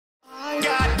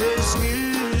this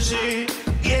music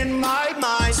in my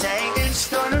mind saying it's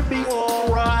gonna be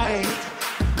alright.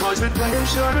 Cause the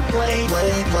player's gonna play, and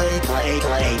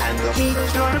the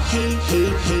heat's gonna heat.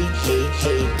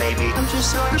 Baby, I'm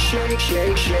just gonna shake.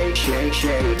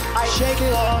 I shake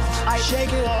it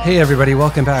off. Hey everybody,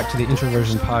 welcome back to the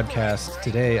Introversion Podcast.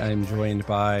 Today I'm joined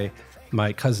by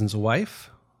my cousin's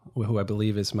wife, who I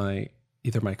believe is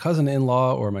either my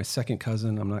cousin-in-law or my second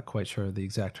cousin. I'm not quite sure the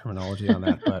exact terminology on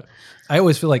that, but I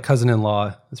always feel like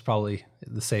cousin-in-law is probably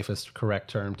the safest, correct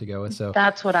term to go with. So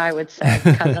that's what I would say,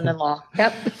 cousin-in-law.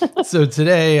 Yep. So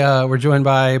today we're joined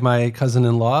by my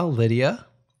cousin-in-law, Lydia.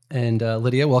 And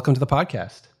Lydia, welcome to the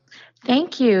podcast.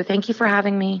 Thank you. Thank you for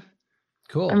having me.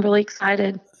 Cool. I'm really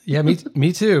excited. Yeah, me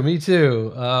too.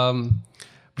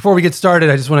 Before we get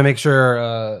started, I just want to make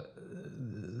sure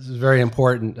this is very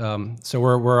important. So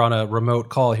we're on a remote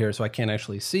call here, so I can't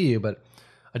actually see you, but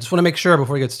I just want to make sure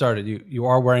before we get started, you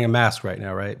are wearing a mask right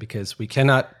now, right? Because we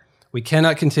cannot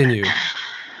continue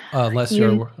unless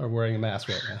you're wearing a mask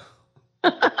right now.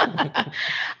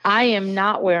 I am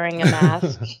not wearing a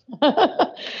mask,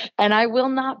 and I will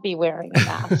not be wearing a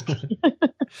mask.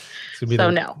 It's gonna be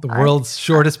the world's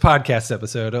shortest podcast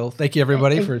episode. Oh, thank you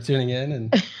everybody for tuning in,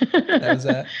 and that was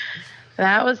that.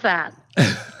 That was that.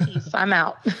 Peace. I'm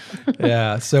out.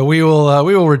 Yeah, so we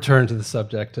will return to the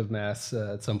subject of masks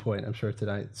at some point, I'm sure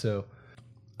tonight. So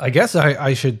I guess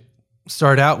I should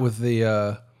start out with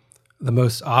the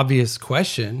most obvious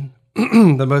question,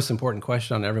 the most important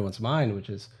question on everyone's mind, which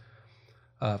is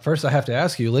first I have to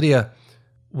ask you, Lydia,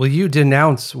 will you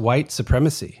denounce white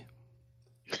supremacy?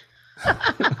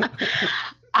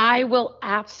 I will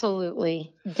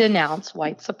absolutely denounce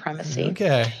white supremacy.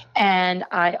 Okay. And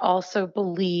I also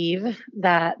believe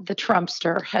that the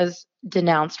Trumpster has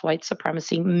denounced white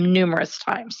supremacy numerous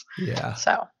times. Yeah.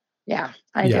 So, yeah,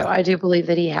 I do believe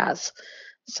that he has.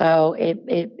 So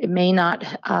it may not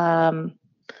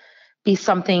be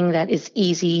something that is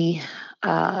easy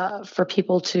for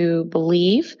people to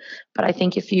believe, but I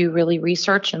think if you really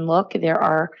research and look, there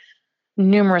are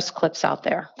numerous clips out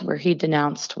there where he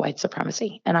denounced white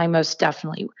supremacy, and I most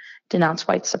definitely denounce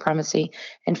white supremacy.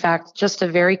 In fact, just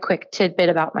a very quick tidbit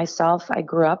about myself: I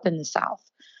grew up in the South,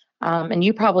 and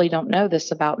you probably don't know this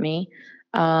about me,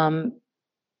 but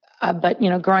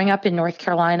growing up in North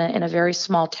Carolina in a very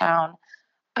small town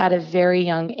at a very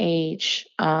young age,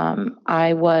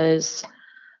 I was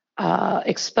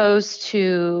exposed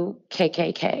to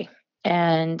KKK,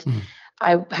 and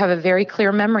I have a very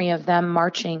clear memory of them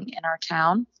marching in our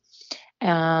town.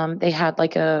 They had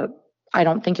I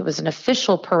don't think it was an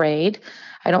official parade.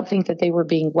 I don't think that they were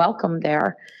being welcomed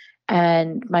there.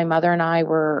 And my mother and I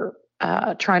were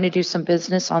trying to do some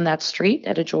business on that street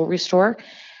at a jewelry store.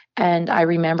 And I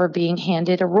remember being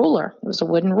handed a ruler. It was a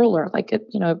wooden ruler, like a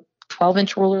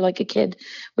 12-inch ruler like a kid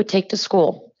would take to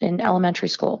school in elementary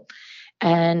school.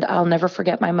 And I'll never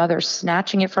forget my mother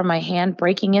snatching it from my hand,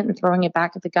 breaking it and throwing it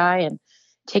back at the guy, and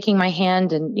taking my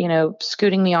hand and,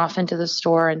 scooting me off into the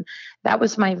store. And that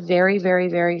was my very, very,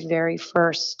 very, very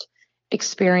first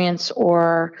experience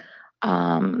or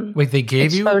Wait, they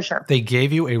gave exposure. They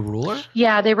gave you a ruler?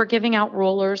 Yeah, they were giving out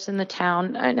rulers in the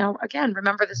town. I know, again,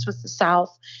 remember this was the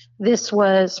South. This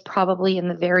was probably in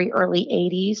the very early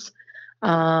 80s.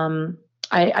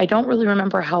 I don't really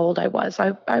remember how old I was.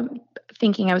 I'm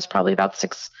thinking I was probably about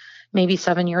 6, maybe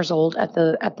 7 years old at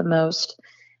the most.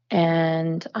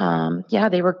 And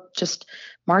they were just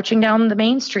marching down the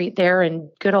main street there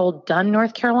in good old Dunn,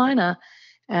 North Carolina,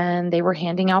 and they were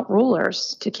handing out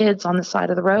rulers to kids on the side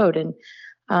of the road. And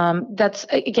that's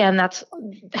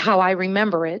how I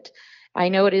remember it. I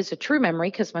know it is a true memory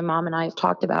because my mom and I have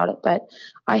talked about it, but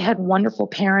I had wonderful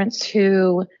parents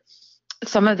who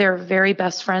some of their very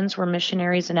best friends were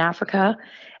missionaries in Africa,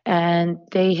 and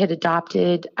they had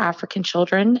adopted African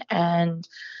children. And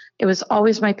it was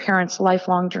always my parents'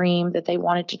 lifelong dream that they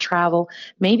wanted to travel,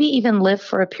 maybe even live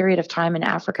for a period of time in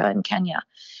Africa and Kenya.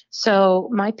 So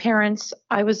my parents,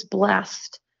 I was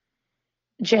blessed,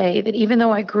 Jay, that even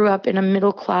though I grew up in a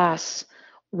middle-class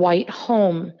white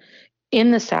home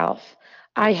in the South,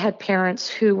 I had parents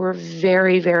who were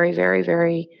very, very, very,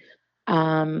 very,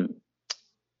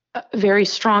 very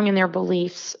strong in their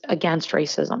beliefs against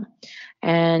racism.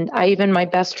 And my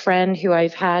best friend who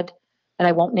I've had, and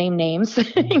I won't name names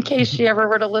in case she ever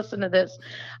were to listen to this,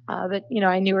 but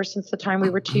I knew her since the time we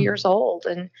were 2 years old,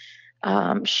 and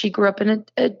she grew up in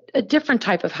a different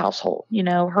type of household.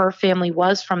 Her family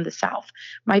was from the South.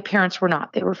 My parents were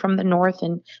not. They were from the North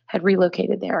and had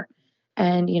relocated there.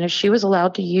 And she was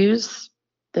allowed to use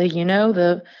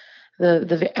the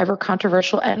ever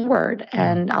controversial N-word.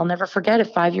 And I'll never forget,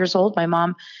 at 5 years old, my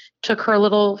mom took her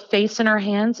little face in her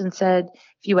hands and said,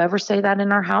 if you ever say that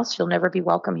in our house, you'll never be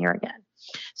welcome here again.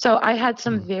 So I had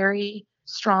some very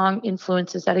strong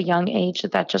influences at a young age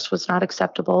that just was not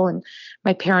acceptable. And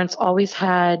my parents always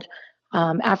had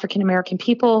African-American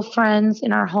people, friends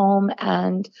in our home.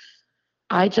 And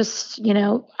I just,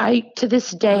 to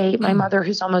this day, my mother,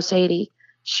 who's almost 80,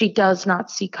 she does not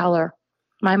see color.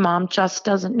 My mom just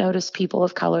doesn't notice people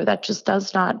of color. That just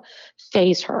does not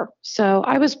faze her. So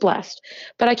I was blessed,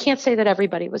 but I can't say that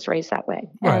everybody was raised that way.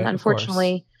 Right, and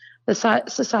unfortunately, the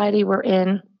society we're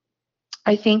in,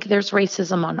 I think there's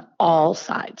racism on all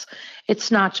sides. It's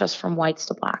not just from whites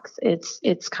to blacks.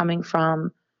 It's coming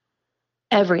from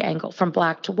every angle, from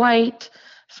black to white,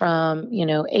 from,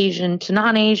 Asian to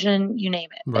non-Asian, you name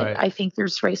it. Right. I think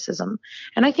there's racism.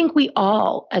 And I think we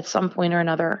all at some point or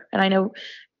another, and I know,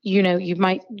 you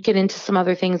might get into some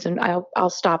other things and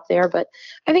I'll stop there, but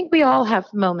I think we all have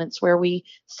moments where we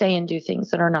say and do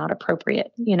things that are not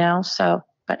appropriate, so,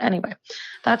 but anyway,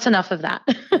 that's enough of that.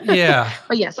 Yeah.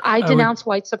 But yes, I denounce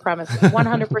white supremacy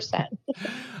 100%.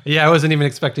 Yeah. I wasn't even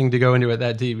expecting to go into it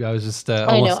that deep. I was just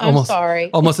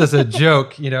sorry. Almost as a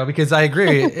joke, because I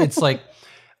agree. It's like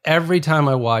every time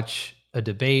I watch a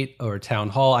debate or a town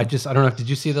hall, I don't know. Did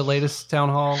you see the latest town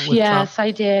hall? With Yes, Trump?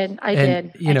 I did. I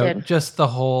did. Just the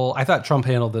whole, I thought Trump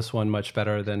handled this one much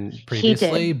better than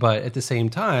previously, but at the same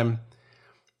time,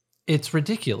 it's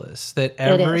ridiculous that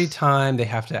every time they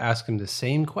have to ask him the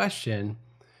same question,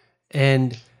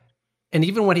 and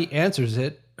even when he answers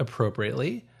it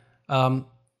appropriately, I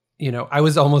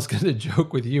was almost going to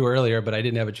joke with you earlier, but I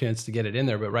didn't have a chance to get it in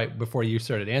there. But right before you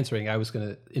started answering, I was going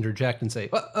to interject and say,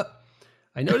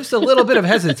 I noticed a little bit of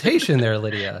hesitation there,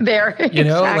 Lydia. There,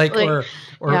 exactly.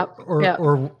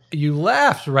 or you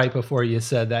laughed right before you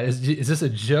said that. Is this a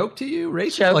joke to you,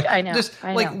 Rachel? Joke, I know.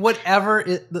 Whatever.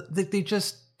 They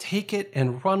just take it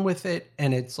and run with it,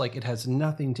 and it's like it has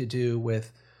nothing to do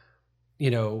with,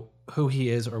 who he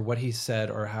is or what he said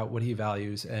or what he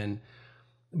values,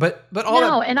 but all.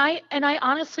 No, and I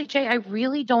honestly, Jay, I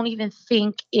really don't even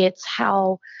think it's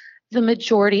how the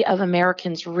majority of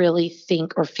Americans really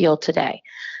think or feel today.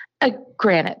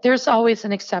 Granted, there's always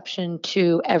an exception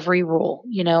to every rule.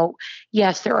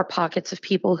 Yes, there are pockets of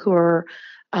people who are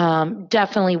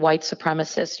definitely white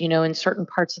supremacists. In certain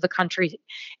parts of the country,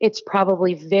 it's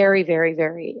probably very, very,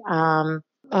 very. I'm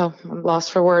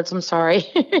lost for words. I'm sorry.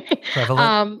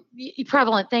 Prevalent.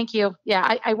 Prevalent. Thank you.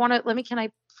 Yeah, I want to.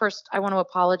 I want to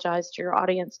apologize to your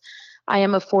audience. I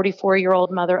am a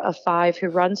 44-year-old mother of 5 who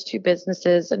runs 2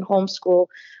 businesses and homeschool.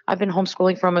 I've been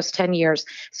homeschooling for almost 10 years.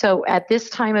 So at this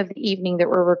time of the evening that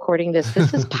we're recording this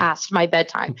is past my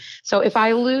bedtime. So if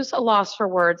I lose a loss for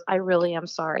words, I really am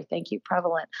sorry. Thank you,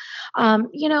 Prevalent.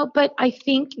 But I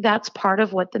think that's part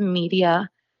of what the media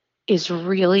is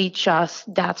really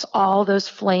that's all those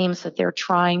flames that they're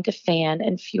trying to fan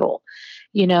and fuel.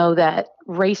 That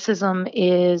racism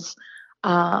is,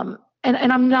 and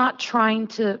I'm not trying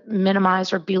to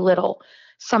minimize or belittle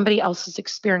somebody else's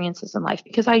experiences in life,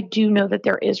 because I do know that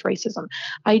there is racism.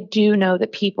 I do know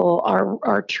that people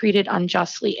are treated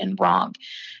unjustly and wrong.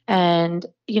 And,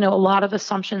 a lot of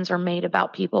assumptions are made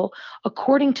about people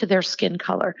according to their skin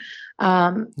color.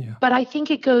 But I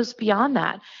think it goes beyond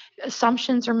that.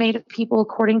 Assumptions are made of people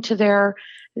according to their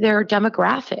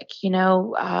demographic.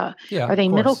 Are they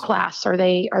middle class? Are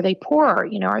they poor?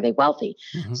 Are they wealthy?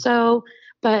 Mm-hmm. So,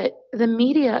 but the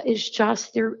media is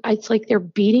it's like they're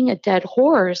beating a dead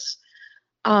horse,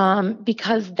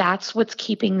 because that's what's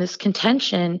keeping this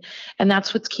contention, and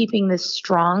that's what's keeping this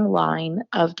strong line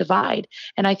of divide.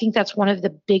 And I think that's one of the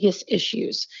biggest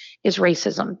issues is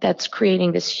racism. That's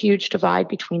creating this huge divide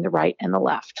between the right and the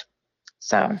left.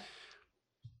 So.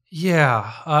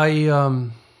 Yeah,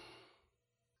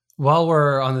 while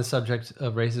we're on the subject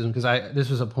of racism, because this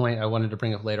was a point I wanted to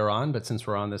bring up later on, but since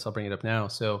we're on this, I'll bring it up now.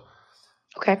 So,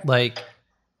 okay,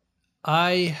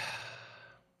 I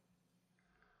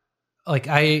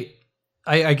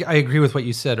agree with what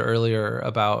you said earlier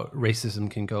about racism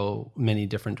can go many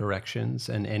different directions,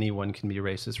 and anyone can be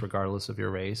racist regardless of your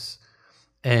race,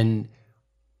 and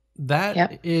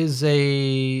that is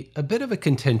a bit of a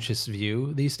contentious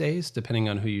view these days, depending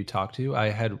on who you talk to. I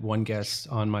had one guest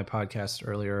on my podcast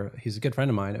earlier. He's a good friend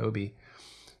of mine, Obi,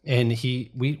 and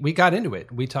we got into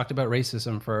it. We talked about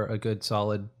racism for a good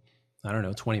solid,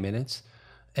 20 minutes.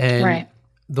 And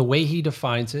the way he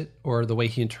defines it, or the way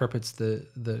he interprets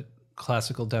the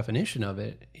classical definition of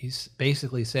it, he's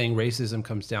basically saying racism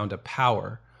comes down to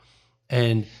power,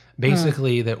 and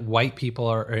basically that white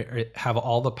people have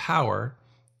all the power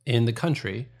in the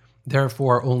country,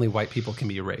 therefore only white people can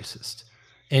be racist.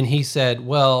 And he said,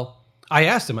 well, I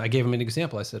asked him, I gave him an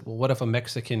example. I said, well, what if a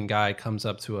Mexican guy comes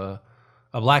up to a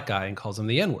black guy and calls him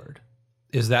the N-word?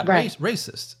 Is that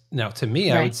racist? Now, to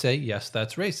me, I would say, yes,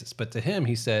 that's racist. But to him,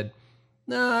 he said,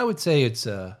 no, I would say it's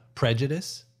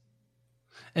prejudice.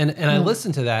 And I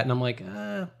listened to that and I'm like,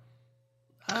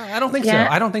 I don't think so.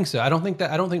 I don't think so. I don't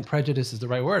think prejudice is the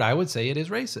right word. I would say it is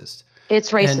racist.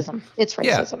 It's racism. It's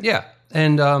racism. Yeah.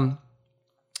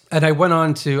 And I went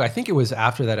on to, I think it was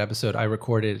after that episode, I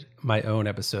recorded my own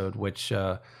episode, which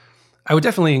I would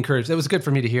definitely encourage. It was good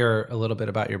for me to hear a little bit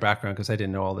about your background because I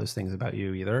didn't know all those things about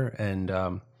you either.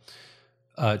 And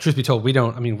truth be told,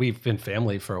 we've been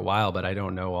family for a while, but I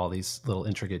don't know all these little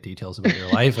intricate details about your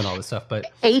life and all this stuff.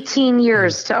 But 18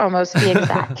 years to almost be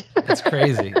exact. It's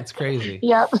crazy. It's crazy.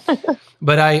 Yep.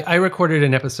 But I recorded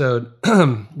an episode,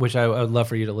 which I would love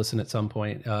for you to listen at some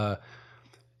point.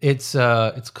 It's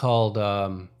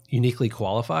called Uniquely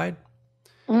Qualified.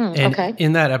 And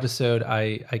in that episode,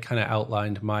 I kind of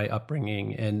outlined my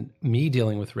upbringing and me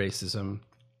dealing with racism,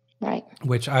 right?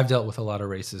 Which I've dealt with a lot of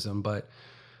racism, but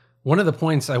one of the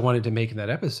points I wanted to make in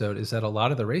that episode is that a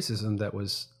lot of the racism that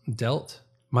was dealt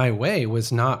my way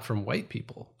was not from white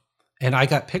people. And I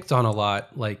got picked on a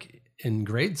lot, like in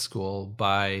grade school,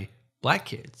 by black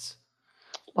kids.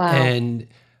 Wow. And,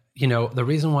 the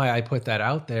reason why I put that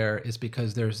out there is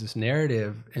because there's this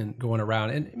narrative and going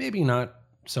around, and maybe not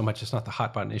so much, it's not the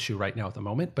hot button issue right now at the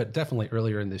moment, but definitely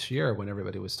earlier in this year when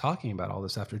everybody was talking about all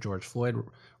this after George Floyd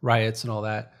riots and all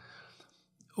that,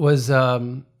 was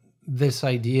this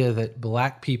idea that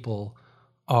black people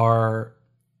are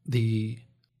the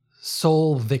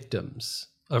sole victims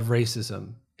of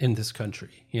racism in this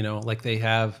country. Like they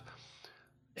have,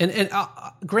 and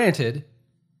granted,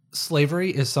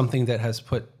 slavery is something that has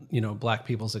put black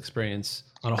people's experience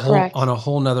on a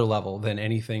whole nother level than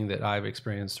anything that I've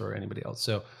experienced or anybody else.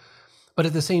 So, but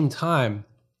at the same time,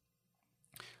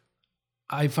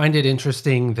 I find it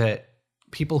interesting that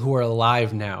people who are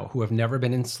alive now, who have never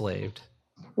been enslaved,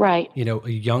 right?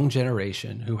 A young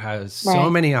generation who has so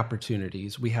many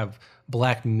opportunities. We have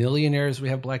black millionaires, we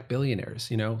have black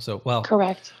billionaires. So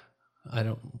correct. I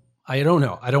don't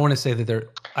know. I don't want to say that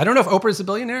I don't know if Oprah's a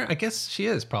billionaire. I guess she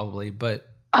is probably, but.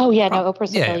 Oh yeah, no,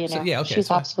 Oprah's a billionaire. So, okay, she's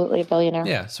absolutely a billionaire.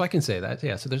 Yeah, so I can say that.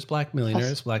 Yeah, so there's black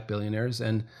millionaires, black billionaires,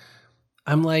 and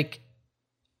I'm like,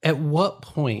 at what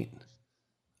point?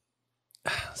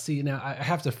 See, now I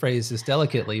have to phrase this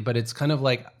delicately, but it's kind of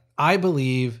like I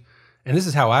believe, and this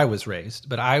is how I was raised,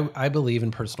 but I believe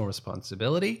in personal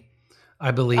responsibility.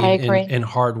 I believe in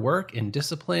hard work and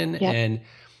discipline, and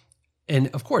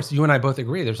of course, you and I both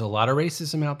agree. There's a lot of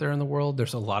racism out there in the world.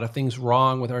 There's a lot of things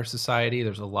wrong with our society.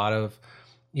 There's a lot of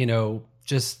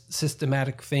just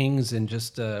systematic things and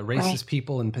just racist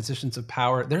people in positions of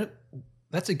power.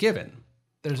 That's a given.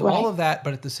 There's all of that,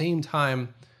 but at the same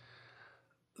time,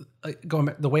 going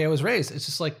back, the way I was raised, it's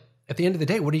just like at the end of the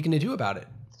day, what are you going to do about it?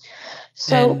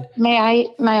 So may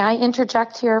I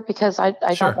interject here because I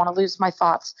don't want to lose my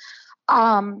thoughts.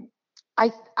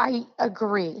 I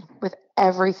agree with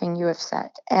everything you have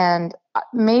said, and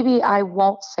maybe I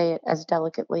won't say it as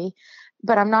delicately,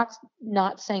 but I'm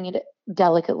not saying it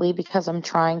delicately because I'm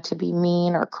trying to be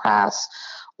mean or crass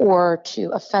or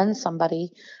to offend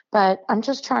somebody, but I'm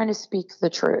just trying to speak the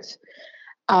truth.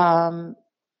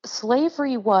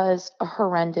 Slavery was a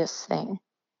horrendous thing,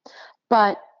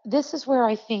 but this is where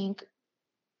I think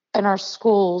in our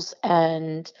schools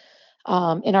and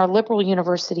in our liberal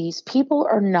universities, people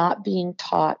are not being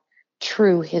taught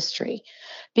true history,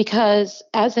 because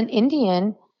as an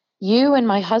Indian, you and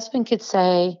my husband could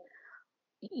say,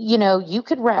 you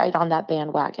could ride on that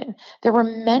bandwagon. There were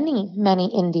many,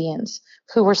 many Indians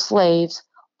who were slaves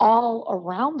all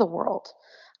around the world.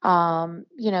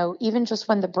 Even just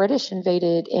when the British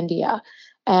invaded India,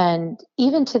 and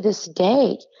even to this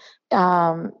day,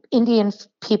 Indian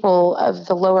people of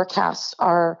the lower castes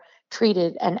are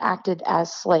treated and acted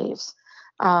as slaves.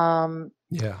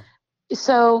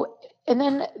 So, and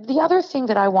then the other thing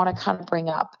that I want to kind of bring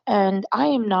up, and I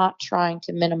am not trying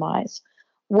to minimize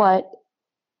what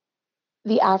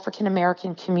the African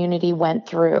American community went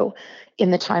through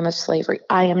in the time of slavery.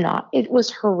 I am not. It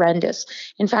was horrendous.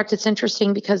 In fact, it's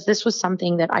interesting because this was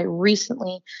something that I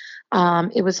recently,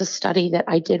 it was a study that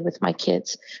I did with my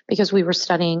kids because we were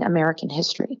studying American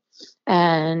history.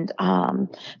 And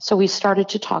so we started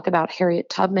to talk about Harriet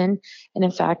Tubman. And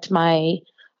in fact, my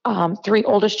 3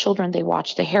 oldest children, they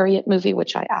watched the Harriet movie,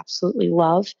 which I absolutely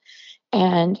love.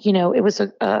 And, it was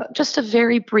just a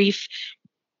very brief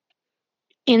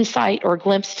insight or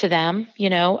glimpse to them,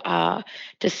 to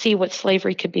see what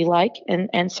slavery could be like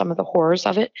and some of the horrors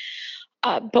of it.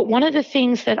 But one of the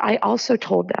things that I also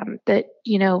told them that,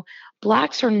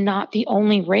 Blacks are not the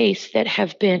only race that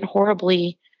have been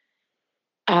horribly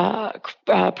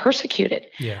persecuted.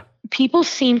 Yeah. People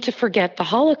seem to forget the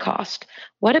Holocaust.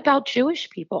 What about Jewish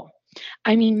people?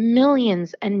 I mean,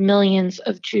 millions and millions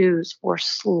of Jews were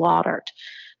slaughtered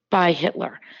by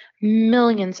Hitler,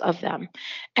 millions of them.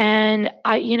 And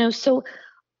so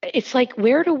it's like,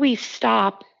 where do we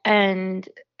stop? And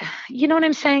you know what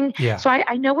I'm saying? Yeah. So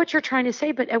I know what you're trying to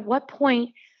say, but at what point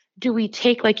do we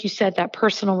take, like you said, that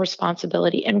personal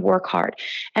responsibility and work hard?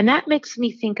 And that makes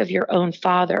me think of your own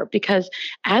father, because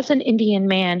as an Indian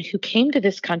man who came to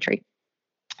this country,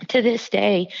 to this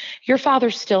day, your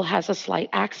father still has a slight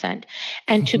accent.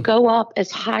 And to go up as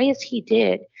high as he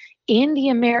did in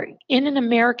an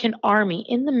American army,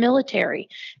 in the military,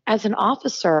 as an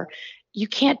officer, you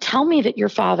can't tell me that your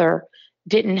father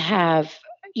didn't have,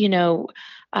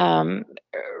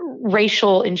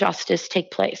 racial injustice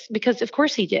take place, because of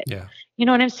course he did. Yeah. You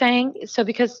know what I'm saying? So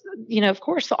because, of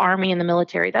course, the army and the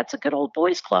military, that's a good old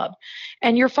boys club.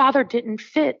 And your father didn't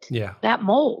fit that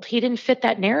mold. He didn't fit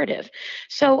that narrative.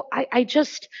 So I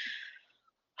just,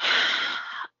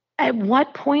 at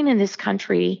what point in this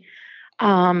country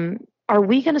are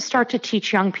we going to start to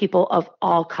teach young people of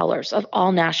all colors, of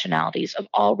all nationalities, of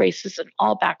all races and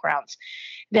all backgrounds,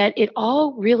 that it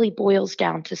all really boils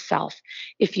down to self?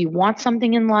 If you want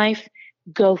something in life,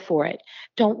 go for it.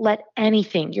 Don't let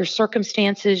anything, your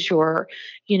circumstances, your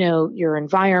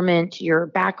environment, your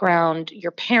background,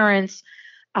 your parents,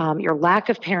 your lack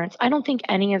of parents, I don't think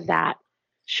any of that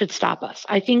should stop us.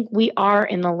 I think we are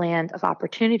in the land of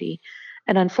opportunity.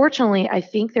 And unfortunately, I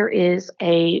think there is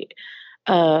a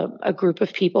group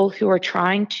of people who are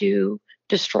trying to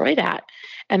destroy that.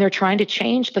 And they're trying to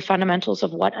change the fundamentals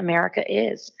of what America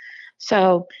is.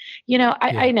 So,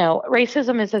 I know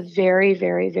racism is a very,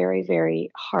 very, very,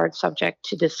 very hard subject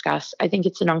to discuss. I think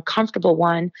it's an uncomfortable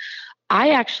one.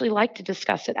 I actually like to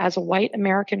discuss it as a white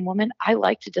American woman. I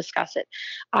like to discuss it.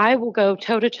 I will go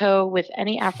toe to toe with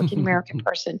any African American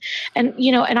person, and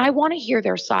I want to hear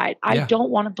their side. I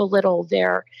don't want to belittle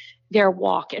their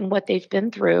walk and what they've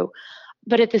been through,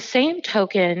 but at the same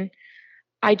token,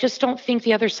 I just don't think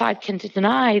the other side can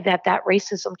deny that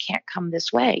racism can't come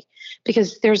this way,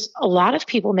 because there's a lot of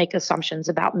people make assumptions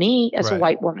about me as a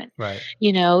white woman. Right.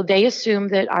 They assume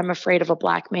that I'm afraid of a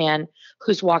black man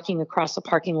who's walking across a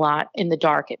parking lot in the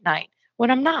dark at night, when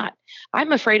I'm not.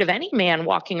 I'm afraid of any man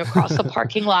walking across a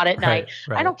parking lot at night.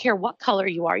 Right. I don't care what color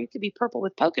you are. You could be purple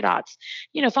with polka dots.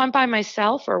 If I'm by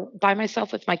myself or by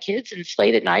myself with my kids and it's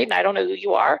late at night and I don't know who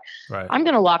you are, I'm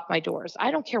going to lock my doors.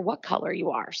 I don't care what color you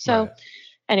are. So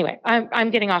anyway,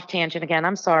 I'm getting off tangent again.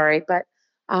 I'm sorry, but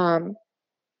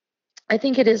I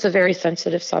think it is a very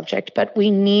sensitive subject, but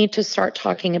we need to start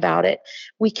talking about it.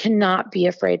 We cannot be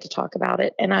afraid to talk about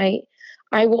it. And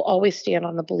I will always stand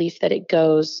on the belief that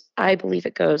I believe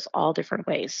it goes all different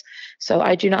ways. So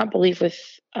I do not believe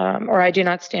I do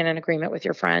not stand in agreement with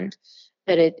your friend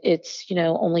that it's,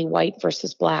 only white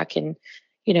versus black, and,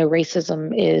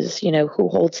 racism is, who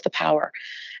holds the power.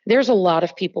 There's a lot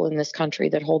of people in this country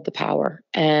that hold the power,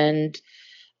 and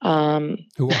who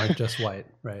aren't just white,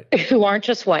 right? Who aren't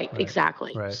just white,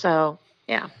 exactly. Right. So,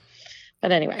 yeah.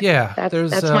 But anyway,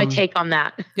 that's my take on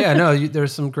that.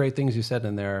 There's some great things you said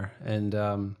in there, and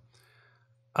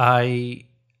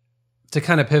to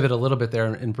kind of pivot a little bit there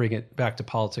and bring it back to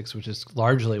politics, which is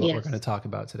largely what we're going to talk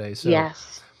about today. So,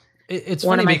 it's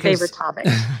one funny of my because, favorite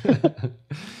topics.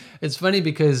 It's funny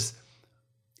because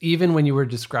even when you were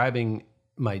describing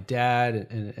my dad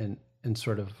and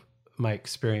sort of my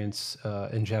experience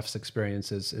and Jeff's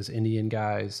experience as Indian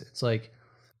guys, it's like,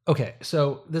 okay,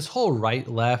 so this whole right,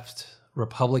 left,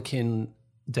 Republican,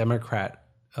 Democrat,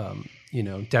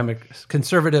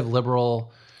 conservative,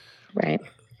 liberal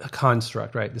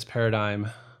construct, right? This paradigm,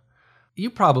 you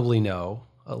probably know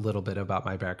a little bit about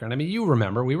my background. I mean, you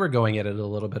remember we were going at it a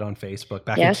little bit on Facebook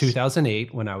back in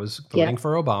 2008 when I was voting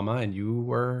for Obama, and you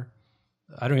were,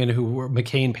 I don't even know who were,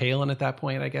 McCain, Palin at that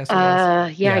point, I guess.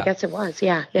 I guess it was.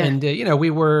 Yeah. And, we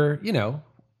were,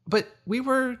 but we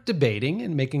were debating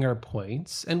and making our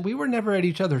points, and we were never at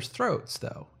each other's throats,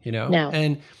 though, No.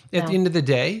 And at the end of the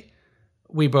day,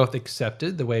 we both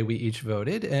accepted the way we each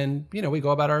voted, and, we go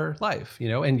about our life,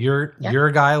 and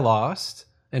your guy lost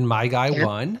and my guy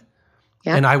won.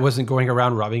 Yeah. And I wasn't going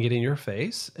around rubbing it in your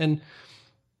face. And,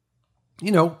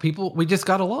 we just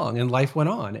got along and life went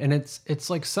on. And it's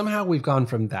like somehow we've gone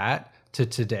from that to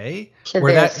today,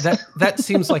 where that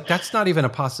seems like that's not even a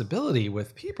possibility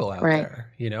with people out there,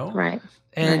 Right.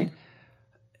 And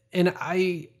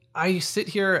I sit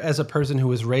here as a person who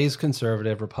was raised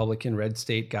conservative, Republican, red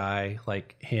state guy,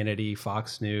 like Hannity,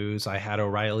 Fox News. I had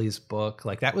O'Reilly's book.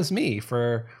 Like that was me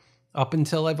for up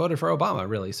until I voted for Obama,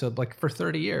 really. So like for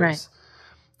 30 years. Right.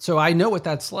 So I know what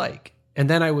that's like. And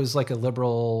then I was like a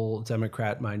liberal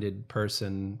Democrat minded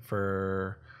person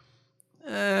for,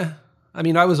 I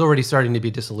mean, I was already starting to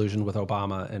be disillusioned with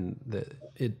Obama and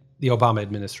the Obama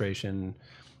administration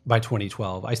by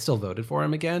 2012. I still voted for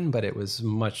him again, but it was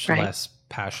much less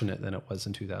passionate than it was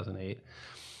in 2008.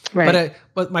 Right.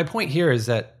 But my point here is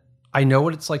that I know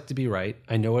what it's like to be right.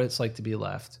 I know what it's like to be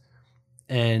left.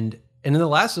 And in the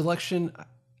last election,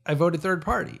 I voted third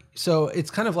party. So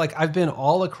it's kind of like I've been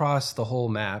all across the whole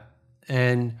map.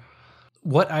 And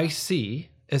what I see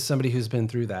as somebody who's been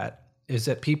through that is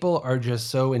that people are just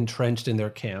so entrenched in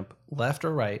their camp, left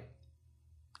or right,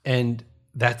 and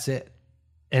that's it.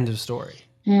 End of story.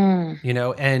 You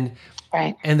know, and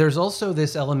there's also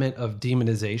this element of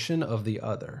demonization of the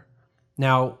other.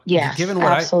 Now, given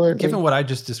what I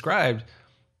just described,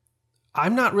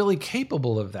 I'm not really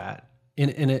capable of that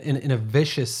in a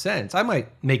vicious sense. I might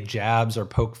make jabs or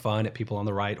poke fun at people on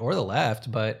the right or the left,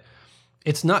 but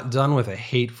it's not done with a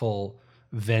hateful,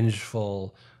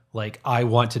 vengeful, like I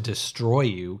want to destroy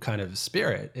you kind of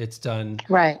spirit. It's done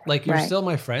like you're still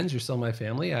my friends, you're still my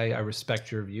family. I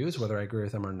respect your views, whether I agree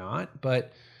with them or not.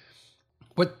 But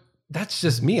that's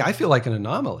just me. I feel like an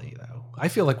anomaly, though. I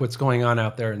feel like what's going on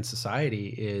out there in society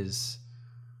is,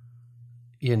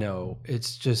 you know,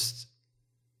 it's just,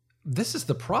 this is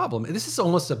the problem. This is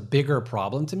almost a bigger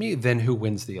problem to me than who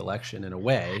wins the election in a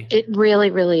way. It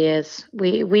really, really is.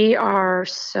 We are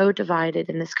so divided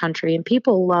in this country, and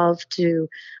people love to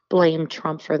blame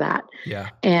Trump for that. Yeah.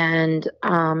 And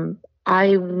I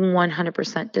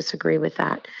 100% disagree with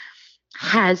that.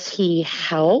 Has he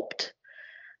helped?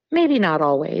 Maybe not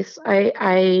always.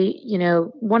 You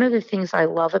know, one of the things I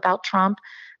love about Trump,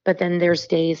 but then there's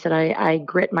days that I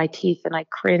grit my teeth and I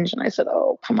cringe and I said,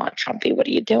 oh, come on, Trumpy, what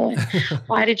are you doing?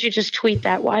 Why did you just tweet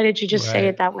that? Why did you just say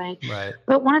it that way? Right.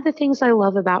 But one of the things I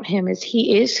love about him is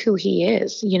he is who he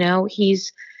is. You know,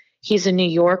 he's a New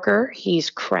Yorker. He's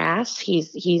crass.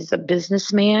 He's a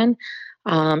businessman.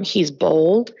 He's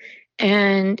bold.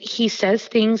 And he says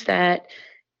things that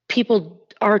people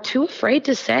are too afraid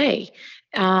to say.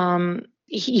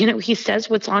 He says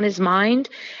what's on his mind,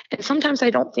 and sometimes I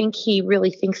don't think he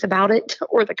really thinks about it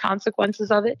or the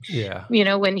consequences of it. Yeah. You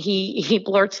know, when he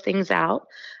blurts things out.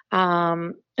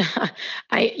 Dear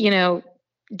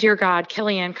God,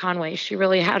 Kellyanne Conway, she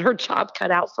really had her job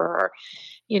cut out for her,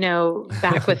 you know,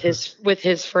 back with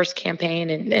his first campaign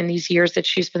and these years that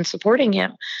she's been supporting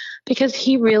him, because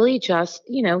he really just,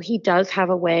 you know, he does have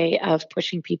a way of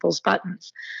pushing people's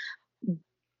buttons.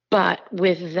 But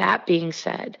with that being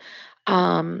said,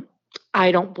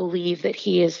 I don't believe that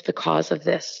he is the cause of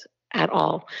this at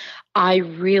all. I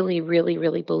really, really,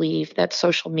 really believe that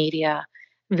social media,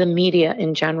 the media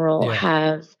in general,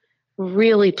 have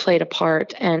really played a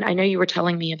part. And I know you were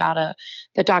telling me about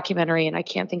the documentary, and I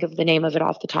can't think of the name of it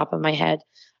off the top of my head.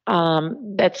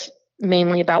 That's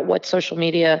mainly about what social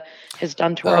media has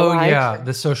done to our lives. Oh yeah,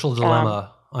 The Social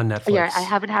Dilemma. On Netflix. Yeah, I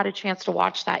haven't had a chance to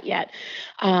watch that yet.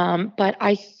 But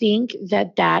I think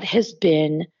that has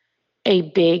been a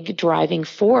big driving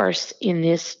force in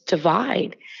this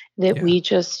divide that we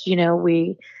just, you know,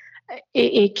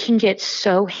 it can get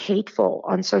so hateful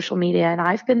on social media, and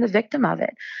I've been the victim of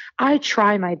it. I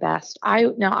try my best. I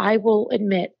will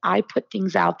admit I put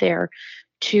things out there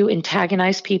to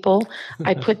antagonize people.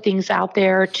 I put things out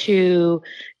there to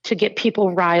get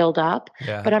people riled up,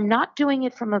 but I'm not doing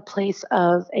it from a place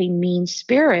of a mean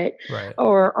spirit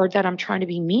or that I'm trying to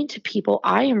be mean to people.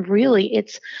 I'm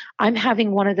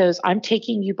having one of those, I'm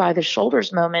taking you by the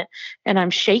shoulders moment, and I'm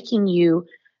shaking you,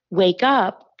 wake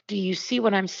up. Do you see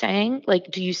what I'm saying? Like,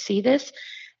 do you see this?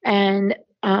 And,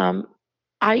 my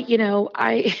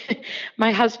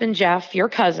husband, Jeff, your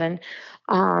cousin,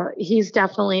 he's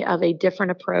definitely of a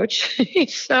different approach.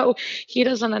 So he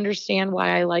doesn't understand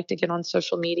why I like to get on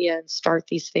social media and start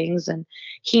these things. And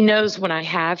he knows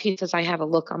he says I have a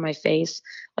look on my face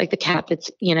like the cat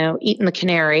that's, you know, eating the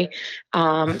canary.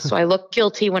 So I look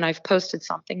guilty when I've posted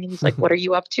something, and he's like, what are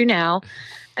you up to now?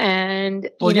 And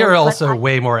you're also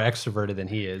way more extroverted than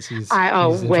he is. He's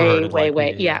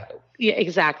way. Yeah. Yeah,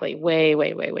 exactly. Way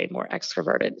more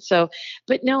extroverted. So,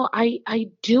 but no, I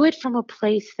do it from a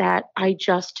place that I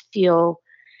just feel,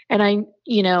 and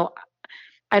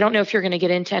I don't know if you're going to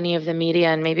get into any of the media,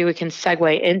 and maybe we can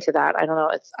segue into that. I don't know.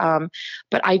 It's,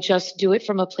 but I just do it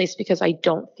from a place because I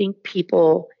don't think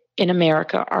people in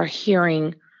America are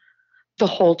hearing the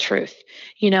whole truth.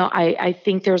 You know, I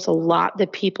think there's a lot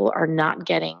that people are not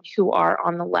getting who are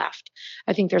on the left.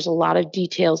 I think there's a lot of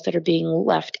details that are being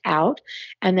left out.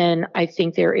 And then I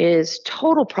think there is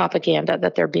total propaganda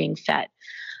that they're being fed.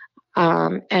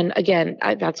 And again,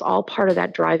 that's all part of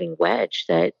that driving wedge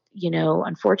that,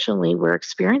 unfortunately we're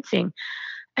experiencing.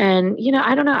 And,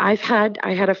 I don't know, I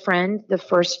had a friend, the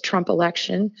first Trump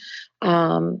election,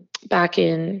 back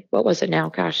in, what was it now?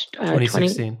 Gosh,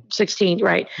 2016. 2016,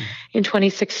 right. In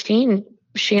 2016,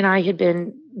 she and I had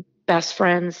been best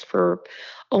friends for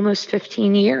almost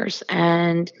 15 years.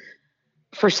 And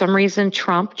for some reason,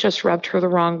 Trump just rubbed her the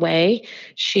wrong way.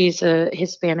 She's a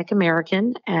Hispanic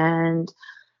American, and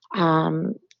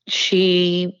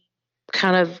she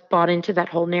kind of bought into that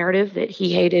whole narrative that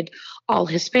he hated all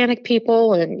Hispanic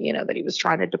people and, that he was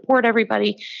trying to deport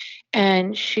everybody.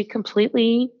 And she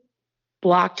completely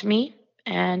blocked me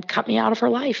and cut me out of her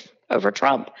life over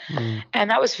Trump. And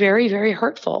that was very, very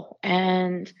hurtful.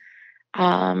 And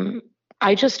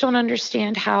I just don't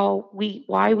understand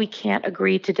why we can't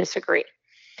agree to disagree.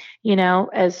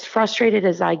 As frustrated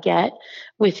as I get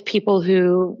with people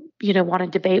who, want to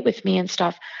debate with me and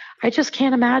stuff, I just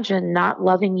can't imagine not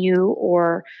loving you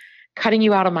or cutting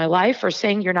you out of my life or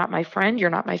saying you're not my friend,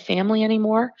 you're not my family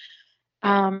anymore.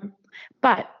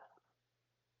 But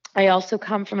I also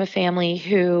come from a family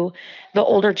who, the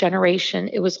older generation,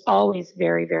 it was always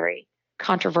very, very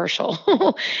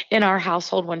controversial in our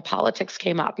household when politics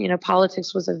came up.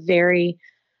 Politics was a very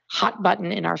hot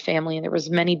button in our family, and there was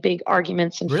many big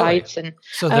arguments and fights. And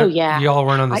so you all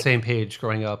weren't on the same page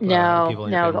growing up. No,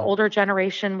 the older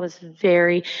generation was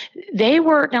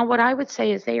now what I would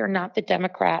say is they are not the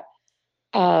Democrat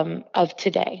of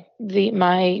today.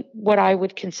 What I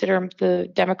would consider the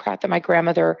Democrat that my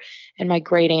grandmother and my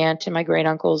great aunt and my great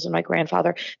uncles and my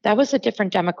grandfather, that was a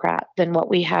different Democrat than what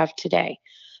we have today.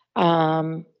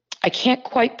 I can't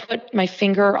quite put my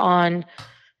finger on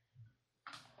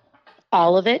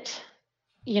all of it.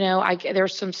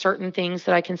 There's some certain things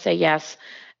that I can say, yes,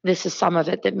 this is some of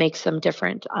it that makes them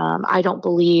different. I don't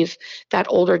believe that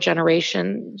older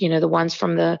generation, the ones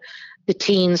from the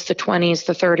teens, the 20s,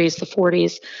 the 30s, the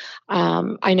 40s.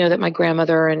 I know that my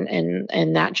grandmother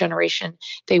and that generation,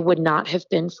 they would not have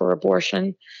been for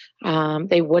abortion.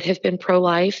 They would have been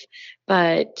pro-life.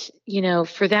 But,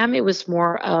 for them, it was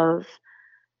more of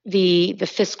the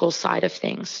fiscal side of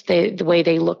things, the way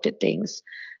they looked at things.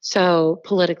 So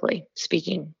politically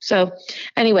speaking. So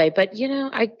anyway, but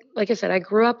like I said, I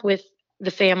grew up with the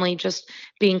family just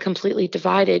being completely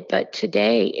divided, but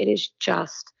today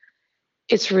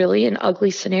it's really an ugly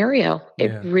scenario.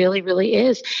 It really, really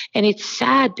is. And it's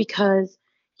sad because,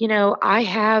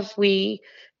 the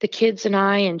kids and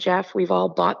I and Jeff, we've all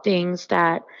bought things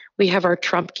that we have our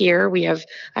Trump gear.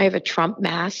 I have a Trump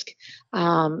mask.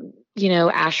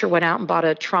 Asher went out and bought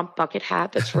a Trump bucket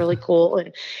hat that's really cool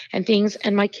and things.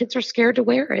 And my kids are scared to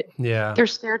wear it. Yeah. They're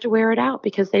scared to wear it out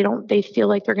because they feel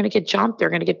like they're going to get jumped. They're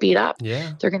going to get beat up.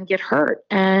 Yeah. They're going to get hurt.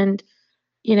 And,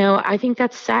 I think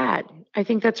that's sad. I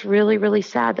think that's really, really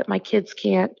sad that my kids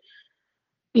can't,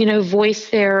 voice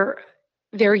their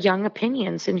young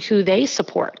opinions and who they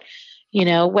support.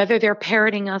 Whether they're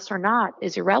parroting us or not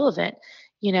is irrelevant.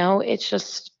 It's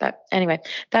just that anyway,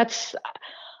 that's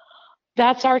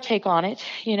our take on it,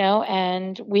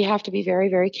 and we have to be very,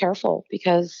 very careful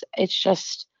because it's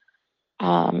just,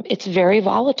 it's very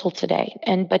volatile today.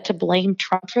 But to blame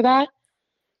Trump for that,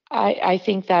 I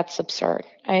think that's absurd.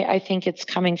 I think it's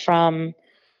coming from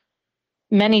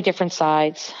many different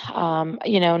sides. Now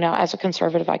as a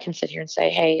conservative, I can sit here and say,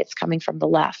 hey, it's coming from the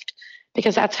left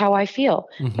because that's how I feel.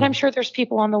 Mm-hmm. But I'm sure there's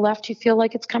people on the left who feel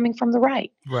like it's coming from the right.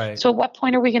 Right. So at what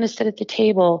point are we going to sit at the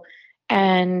table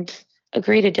and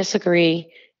agree to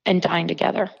disagree and dine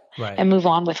together and move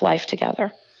on with life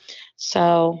together?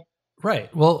 So.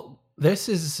 Right. Well, this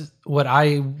is what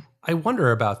I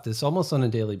wonder about this almost on a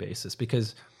daily basis,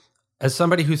 because as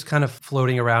somebody who's kind of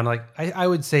floating around, like I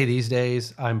would say these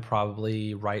days, I'm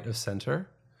probably right of center.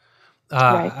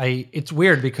 It's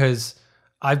weird because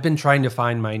I've been trying to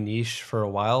find my niche for a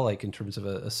while, like in terms of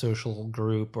a social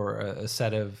group or a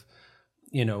set of,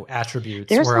 attributes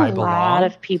there's where I belong. There's a lot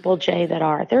of people, Jay,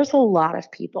 there's a lot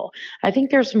of people. I think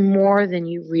there's more than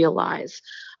you realize.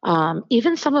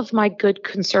 Even some of my good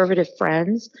conservative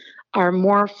friends are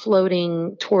more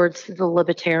floating towards the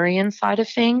libertarian side of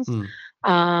things.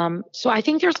 So I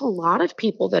think there's a lot of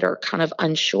people that are kind of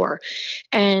unsure.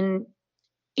 And,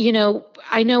 I know,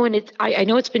 I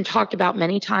know it's been talked about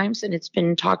many times, and it's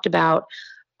been talked about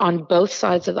on both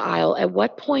sides of the aisle. At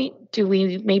what point do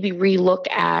we maybe relook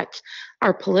at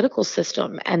our political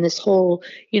system and this whole,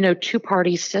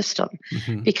 two-party system?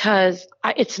 Mm-hmm. Because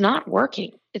it's not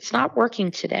working. It's not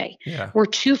working today. Yeah. We're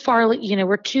too far,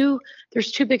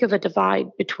 there's too big of a divide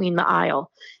between the aisle.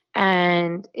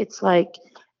 And it's like,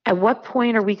 at what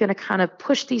point are we going to kind of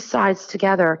push these sides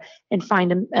together and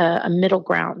find a middle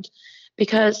ground?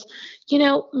 because,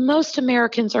 most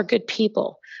Americans are good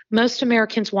people. Most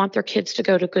Americans want their kids to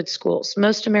go to good schools.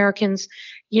 Most Americans,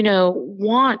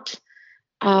 want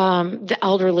the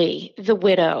elderly, the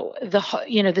widow,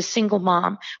 the single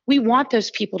mom. We want those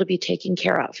people to be taken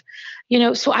care of.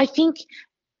 So I think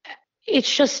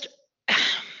it's just,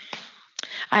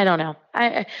 I don't know.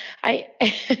 I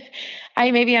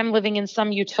maybe I'm living in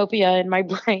some utopia in my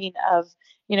brain of,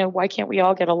 why can't we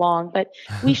all get along? But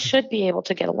we should be able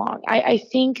to get along. I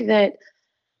think that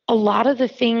a lot of the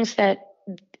things that,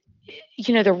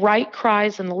 the right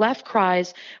cries and the left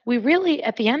cries, we really,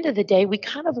 at the end of the day, we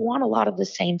kind of want a lot of the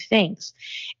same things.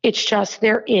 It's just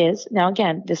now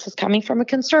again, this is coming from a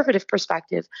conservative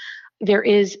perspective, there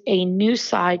is a new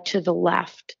side to the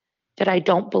left that I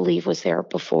don't believe was there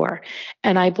before.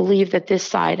 And I believe that this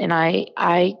side, and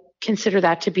I consider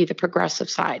that to be the progressive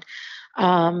side.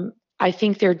 I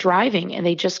think they're driving and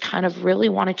they just kind of really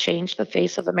want to change the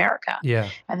face of America. Yeah.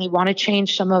 And they want to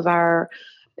change some of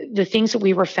the things that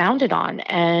we were founded on.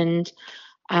 And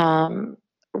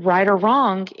right or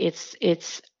wrong,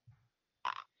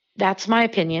 that's my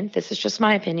opinion. This is just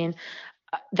my opinion.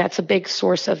 That's a big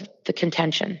source of the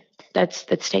contention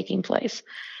that's taking place.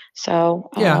 So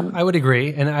yeah, I would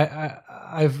agree. And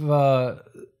I've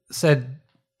said,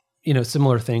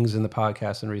 similar things in the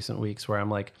podcast in recent weeks where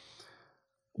I'm like,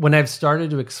 when I've started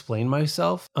to explain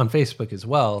myself on Facebook as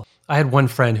well, I had one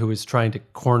friend who was trying to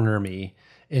corner me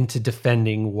into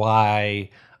defending why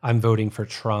I'm voting for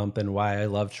Trump and why I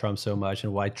love Trump so much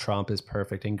and why Trump is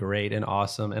perfect and great and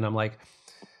awesome. And I'm like,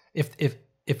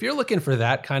 if you're looking for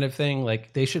that kind of thing,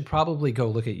 like they should probably go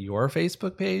look at your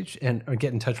Facebook page or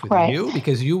get in touch with you,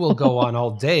 because you will go on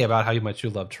all day about how much you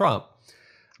love Trump.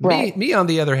 Right. Me on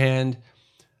the other hand,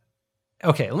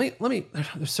 okay, let me,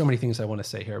 there's so many things I want to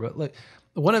say here, but look,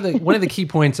 one of the key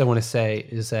points I want to say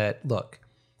is that, look,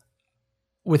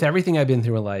 with everything I've been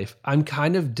through in life, I'm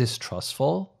kind of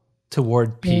distrustful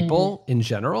toward people in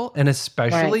general, and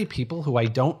especially people who I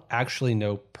don't actually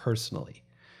know personally.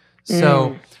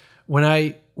 So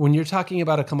when you're talking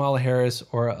about a Kamala Harris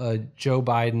or a Joe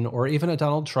Biden or even a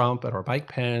Donald Trump or Mike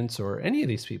Pence or any of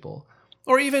these people,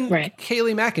 or even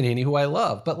Kayleigh McEnany, who I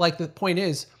love, but like the point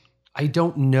is, I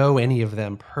don't know any of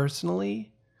them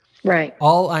personally. Right.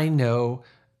 All I know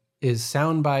is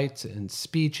sound bites and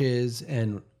speeches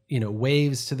and,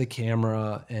 waves to the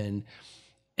camera. And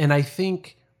I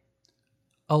think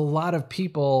a lot of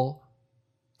people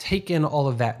take in all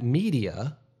of that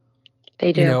media.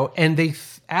 They do. And they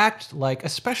act like,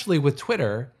 especially with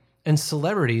Twitter and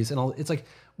celebrities and all, it's like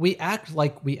we act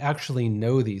like we actually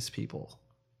know these people.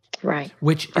 Right.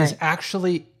 Which is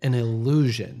actually an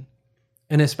illusion.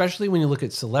 And especially when you look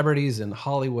at celebrities and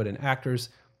Hollywood and actors,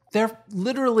 they're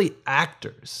literally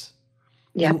actors.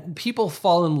 Yeah. And people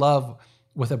fall in love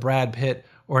with a Brad Pitt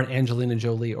or an Angelina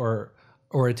Jolie or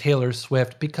a Taylor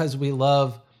Swift because we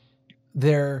love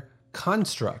their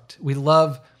construct. We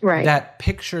love that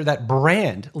picture, that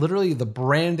brand, literally the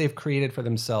brand they've created for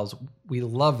themselves. We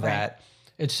love that.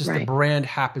 It's just the brand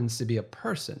happens to be a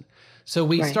person. So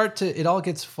we start to, it all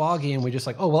gets foggy and we just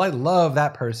like, oh, well, I love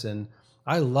that person.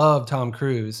 I love Tom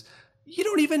Cruise. You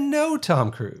don't even know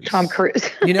Tom Cruise.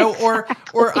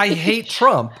 Or I hate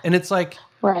Trump. And it's like,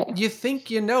 you think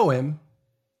you know him,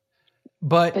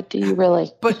 but do you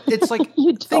really? But it's like,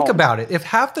 think about it. If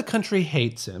half the country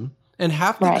hates him and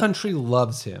half the country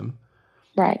loves him,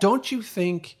 don't you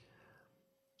think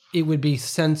it would be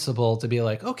sensible to be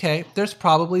like, okay, there's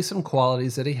probably some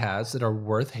qualities that he has that are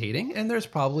worth hating, and there's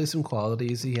probably some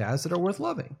qualities he has that are worth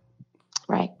loving.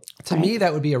 Right. To me,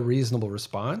 that would be a reasonable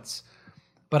response.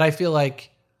 But I feel like,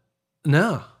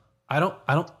 no, I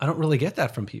don't really get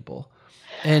that from people.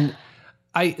 And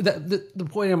the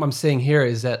point I'm saying here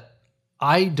is that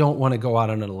I don't want to go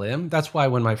out on a limb. That's why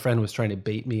when my friend was trying to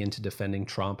bait me into defending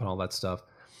Trump and all that stuff,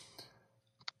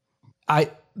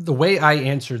 the way I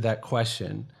answered that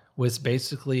question was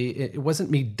basically, it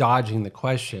wasn't me dodging the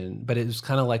question, but it was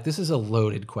kind of like, this is a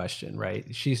loaded question, right?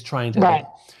 She's trying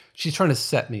to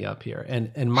set me up here.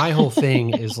 And my whole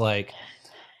thing is like,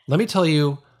 let me tell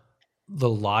you the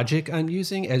logic I'm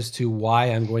using as to why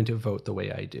I'm going to vote the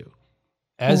way I do.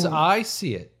 As I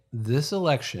see it, this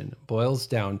election boils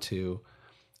down to,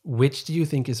 which do you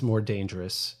think is more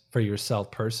dangerous for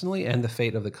yourself personally and the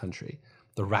fate of the country?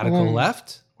 The radical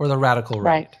left or the radical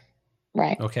right?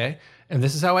 Right. Okay. And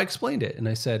this is how I explained it. And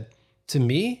I said, to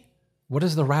me, what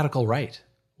is the radical right?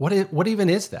 What even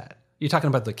is that? You're talking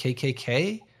about the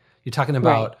KKK? You're talking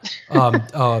about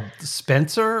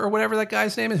Spencer or whatever that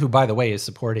guy's name is, who, by the way, is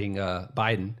supporting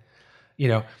Biden.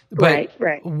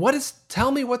 But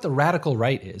tell me what the radical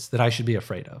right is that I should be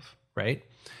afraid of, right?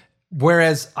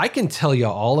 Whereas I can tell you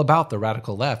all about the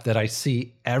radical left that I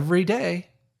see every day,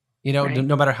 Right.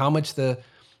 no matter how much the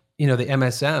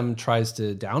MSM tries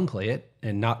to downplay it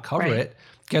and not cover Right. it.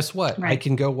 Guess what? I Right.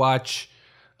 can go watch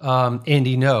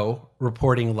Andy Ngo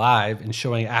reporting live and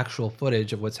showing actual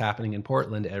footage of what's happening in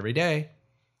Portland every day.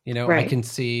 I Right. can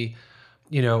see,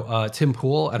 Tim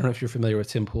Pool. I don't know if you're familiar with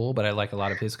Tim Pool, but I like a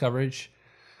lot of his coverage.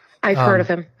 I've heard of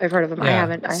him. Yeah. I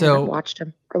haven't watched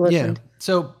him or listened. Yeah.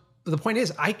 So the point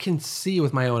is, I can see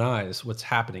with my own eyes what's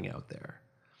happening out there.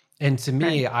 And to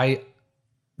me,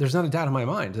 there's not a doubt in my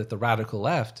mind that the radical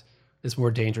left is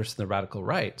more dangerous than the radical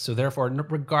right. So therefore,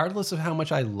 regardless of how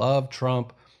much I love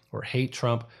Trump or hate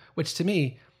Trump, which to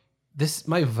me,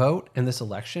 my vote in this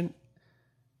election,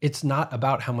 it's not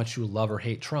about how much you love or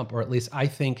hate Trump, or at least I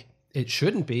think it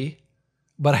shouldn't be,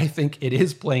 but I think it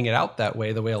is playing it out that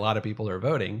way, the way a lot of people are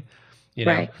voting,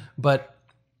 Right. But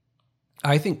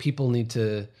I think people need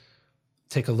to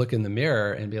take a look in the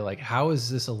mirror and be like, how is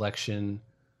this election,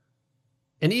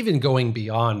 and even going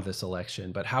beyond this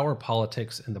election, but how are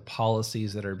politics and the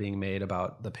policies that are being made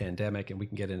about the pandemic, and we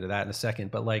can get into that in a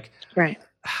second, but like, Right.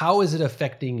 how is it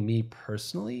affecting me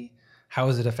personally? How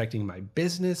is it affecting my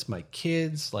business, my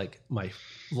kids, like my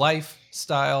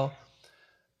lifestyle?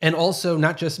 And also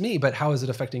not just me, but how is it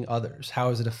affecting others? How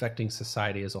is it affecting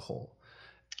society as a whole?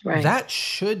 Right. That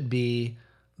should be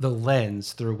the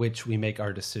lens through which we make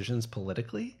our decisions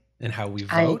politically and how we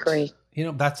vote. I agree.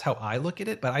 That's how I look at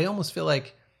it. But I almost feel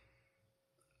like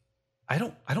I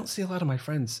don't see a lot of my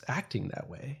friends acting that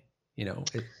way.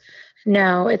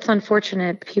 No, it's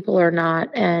unfortunate. People are not.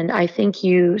 And I think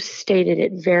you stated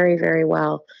it very, very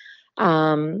well.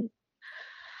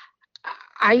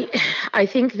 I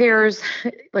think there's,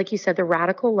 like you said, the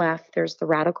radical left, there's the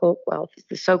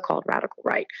so-called radical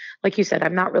right. Like you said,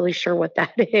 I'm not really sure what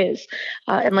that is,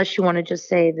 unless you want to just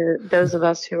say those of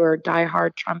us who are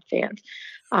diehard Trump fans.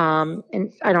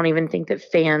 And I don't even think that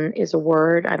fan is a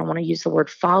word. I don't want to use the word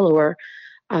follower.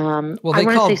 Well,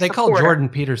 they call Jordan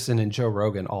Peterson and Joe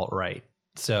Rogan alt-right.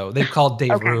 So they've called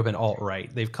Dave Rubin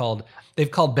alt-right. They've called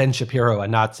Ben Shapiro a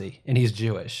Nazi, and he's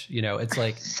Jewish. It's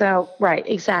like, so right,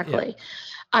 exactly. Yeah.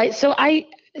 I'm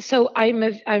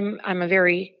a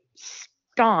very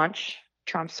staunch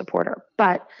Trump supporter,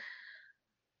 but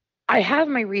I have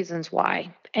my reasons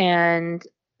why, and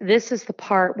this is the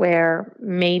part where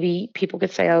maybe people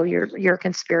could say, "Oh, you're a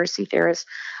conspiracy theorist."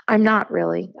 I'm not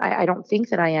really. I don't think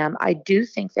that I am. I do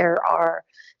think there are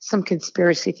some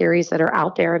conspiracy theories that are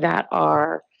out there that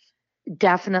are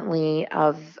definitely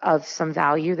of some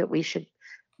value that we should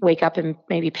wake up and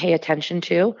maybe pay attention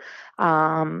to.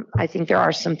 I think there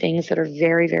are some things that are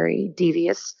very, very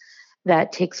devious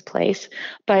that takes place,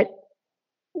 but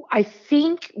I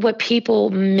think what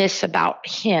people miss about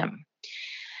him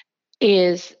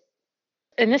is,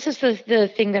 and this is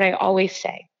the thing that I always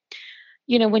say,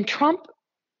 when Trump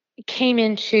came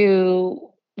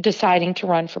into deciding to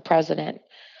run for president,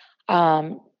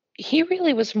 he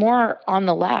really was more on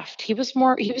the left. He was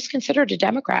considered a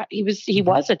Democrat. He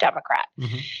was a Democrat.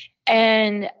 Mm-hmm.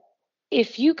 And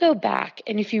if you go back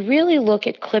and if you really look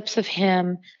at clips of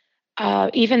him,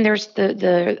 even there's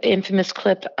the infamous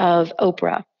clip of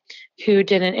Oprah, who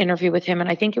did an interview with him, and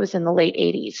I think it was in the late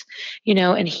 80s,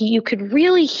 and you could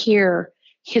really hear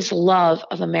his love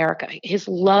of America, his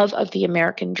love of the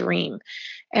American dream.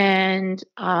 And,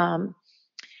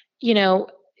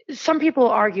 some people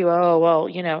argue, oh,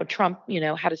 well, Trump,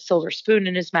 had a silver spoon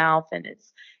in his mouth, and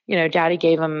it's, daddy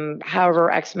gave him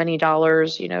however X many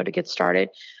dollars, to get started.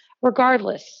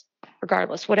 Regardless,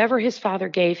 whatever his father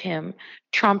gave him,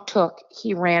 Trump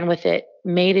he ran with it,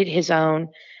 made it his own,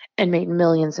 and made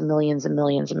millions and millions and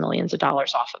millions and millions of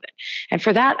dollars off of it. And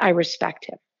for that, I respect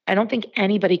him. I don't think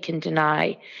anybody can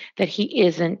deny that he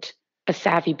isn't a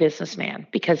savvy businessman,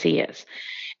 because he is.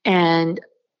 And,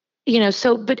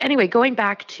 but anyway, going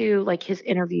back to like his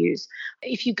interviews,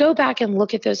 if you go back and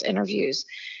look at those interviews,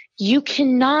 you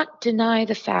cannot deny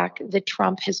the fact that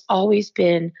Trump has always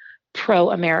been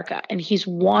pro-America, and he's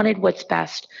wanted what's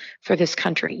best for this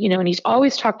country, and he's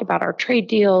always talked about our trade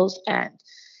deals and,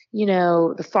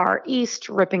 the Far East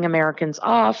ripping America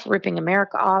off.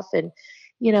 And,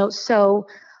 so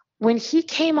when he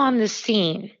came on the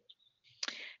scene,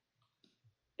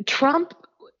 Trump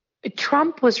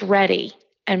was ready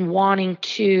and wanting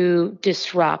to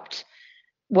disrupt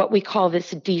what we call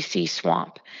this DC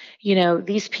swamp.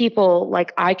 These people,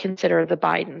 like I consider the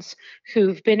Bidens,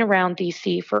 who've been around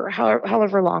DC for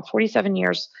however long, 47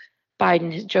 years,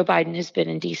 Joe Biden has been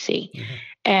in DC. Mm-hmm.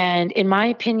 And in my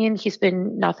opinion, he's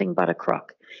been nothing but a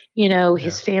crook.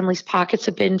 His family's pockets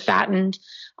have been fattened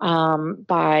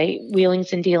by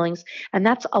wheelings and dealings. And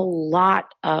that's a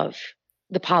lot of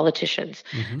the politicians.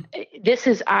 Mm-hmm. This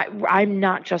is, I'm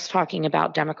not just talking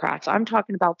about Democrats. I'm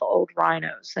talking about the old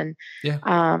rhinos. And,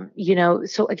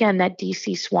 so again, that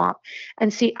DC swamp.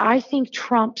 And see, I think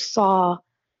Trump saw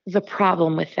the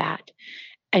problem with that.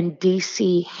 And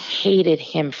DC hated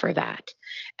him for that.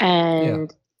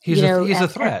 And he's a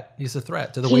threat. He's a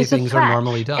threat to the way things are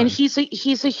normally done. And he's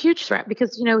a huge threat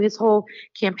because, his whole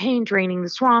campaign, draining the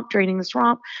swamp.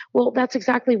 Well, that's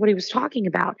exactly what he was talking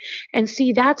about. And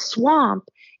see, that swamp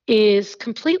is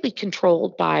completely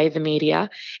controlled by the media.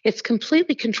 It's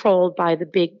completely controlled by the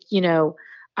big,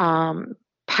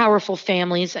 powerful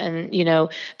families and,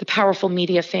 the powerful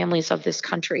media families of this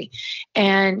country.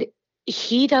 And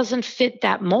he doesn't fit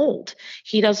that mold.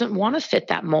 He doesn't want to fit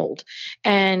that mold.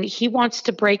 And he wants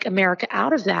to break America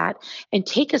out of that and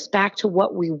take us back to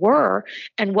what we were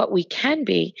and what we can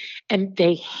be. And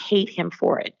they hate him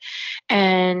for it.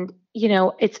 And,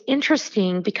 it's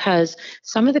interesting because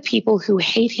some of the people who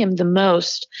hate him the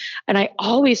most, and I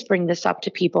always bring this up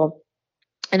to people,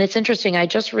 and it's interesting. I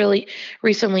just really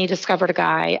recently discovered a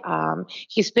guy.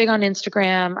 He's big on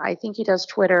Instagram. I think he does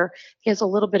Twitter. He has a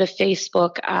little bit of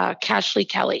Facebook, Cashley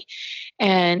Kelly.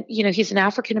 And, he's an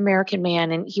African-American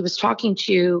man. And he was talking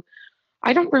to,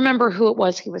 I don't remember who it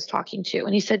was he was talking to.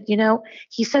 And he said,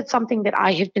 he said something that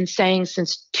I have been saying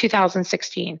since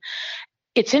 2016.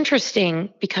 It's interesting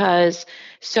because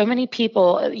so many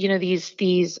people,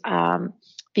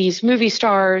 these movie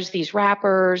stars, these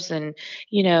rappers, and,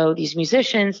 these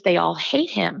musicians, they all hate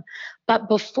him. But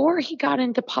before he got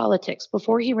into politics,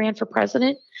 before he ran for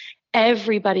president,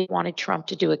 everybody wanted Trump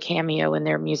to do a cameo in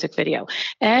their music video.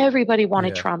 Everybody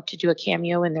wanted Trump to do a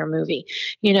cameo in their movie.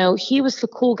 He was the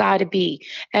cool guy to be.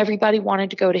 Everybody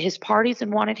wanted to go to his parties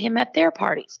and wanted him at their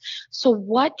parties. So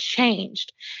what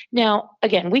changed? Now,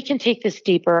 again, we can take this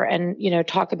deeper and,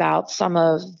 talk about some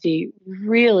of the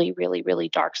really, really, really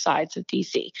dark sides of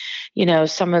DC.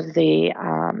 Some of the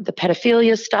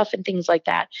pedophilia stuff and things like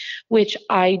that, which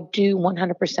I do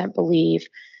 100% believe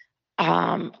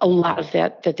a lot of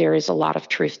that there is a lot of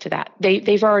truth to that.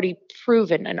 They've already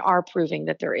proven and are proving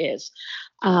that there is.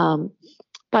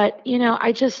 But,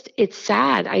 it's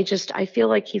sad. I feel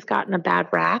like he's gotten a bad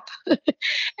rap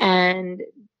and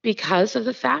because of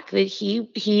the fact that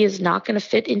he is not going to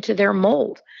fit into their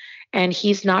mold and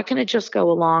he's not going to just go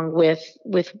along with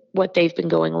what they've been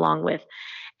going along with.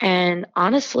 And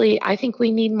honestly, I think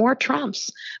we need more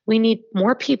Trumps. We need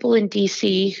more people in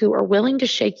DC who are willing to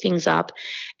shake things up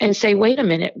and say, wait a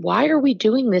minute, why are we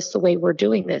doing this the way we're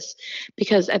doing this?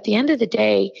 Because at the end of the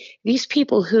day, these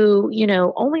people who,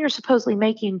 only are supposedly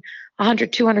making $100,000,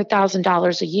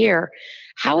 $200,000 a year,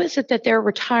 how is it that they're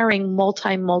retiring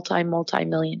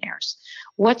multi-millionaires?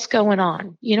 What's going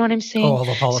on? You know what I'm saying? Oh, all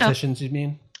the politicians, you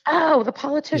mean? Oh, the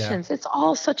politicians. Yeah. It's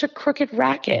all such a crooked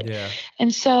racket. Yeah.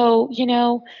 And so,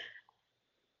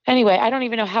 anyway, I don't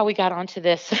even know how we got onto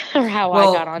this or how I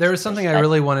got onto this. There was something I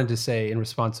really wanted to say in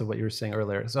response to what you were saying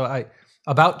earlier. So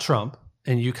about Trump,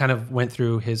 and you kind of went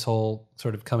through his whole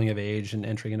sort of coming of age and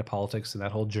entering into politics and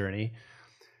that whole journey.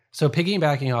 So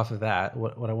piggybacking off of that,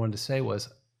 what I wanted to say was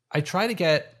I try to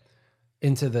get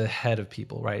into the head of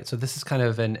people, right? So this is kind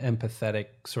of an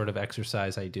empathetic sort of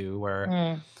exercise I do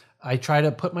where I try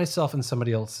to put myself in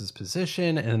somebody else's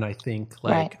position and I think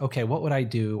okay, what would I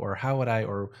do or how would I,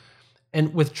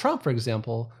 and with Trump, for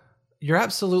example, you're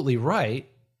absolutely right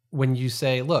when you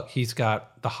say, look, he's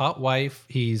got the hot wife,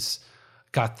 he's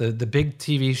got the big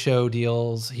TV show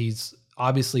deals, he's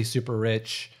obviously super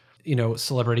rich,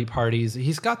 celebrity parties,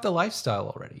 he's got the lifestyle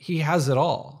already. He has it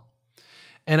all.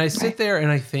 And I sit there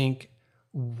and I think,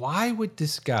 why would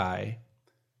this guy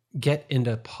get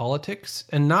into politics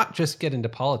and not just get into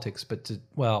politics, but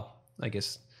I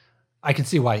guess I can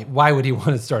see why would he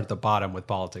want to start at the bottom with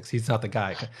politics? He's not the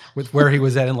guy with where he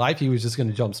was at in life. He was just going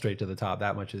to jump straight to the top.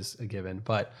 That much is a given.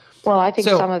 But I think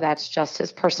some of that's just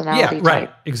his personality. Yeah, right.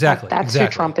 Type. Exactly. That's who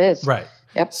Trump is. Right.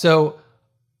 Yep. So,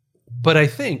 but I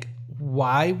think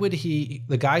why would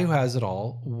the guy who has it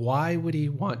all, why would he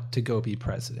want to go be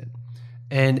president?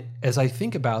 And as I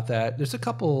think about that, there's a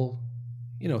couple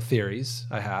theories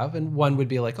I have. And one would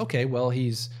be like, okay, well,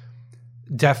 he's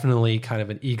definitely kind of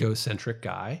an egocentric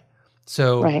guy.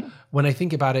 So when I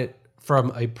think about it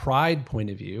from a pride point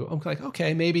of view, I'm like,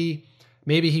 okay, maybe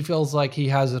he feels like he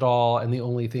has it all and the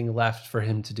only thing left for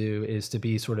him to do is to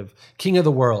be sort of king of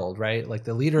the world, right? Like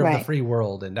the leader of the free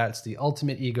world. And that's the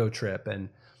ultimate ego trip. And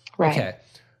okay,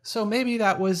 so maybe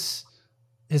that was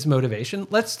his motivation.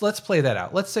 Let's play that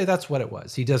out. Let's say that's what it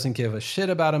was. He doesn't give a shit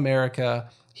about America.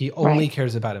 He only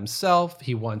cares about himself.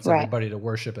 He wants everybody to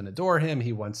worship and adore him.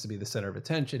 He wants to be the center of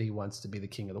attention. He wants to be the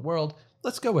king of the world.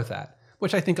 Let's go with that,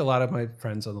 which I think a lot of my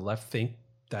friends on the left think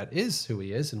that is who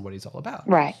he is and what he's all about.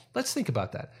 Right. Let's think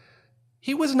about that.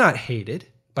 He was not hated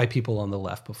by people on the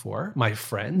left before. My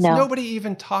friends, No. nobody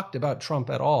even talked about Trump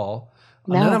at all.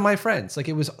 No. None of my friends. Like,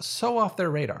 it was so off their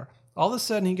radar. All of a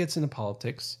sudden, he gets into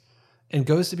politics and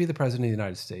goes to be the president of the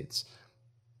United States.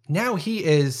 Now he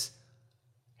is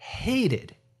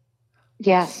hated.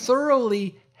 Yes.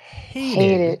 Thoroughly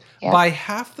hated Yep. by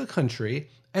half the country,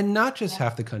 and not just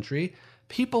half the country.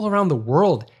 People around the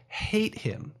world hate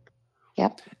him.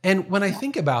 Yep. And when I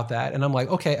think about that, and I'm like,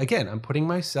 okay, again, I'm putting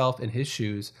myself in his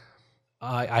shoes.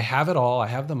 I have it all. I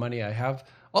have the money.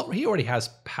 He already has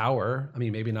power. I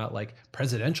mean, maybe not like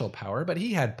presidential power, but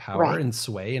he had power Right. and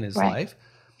sway in his Right. life.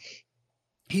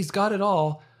 He's got it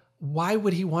all. Why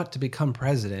would he want to become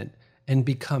president and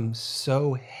become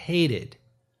so hated?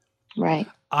 Right.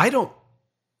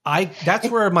 That's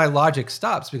where my logic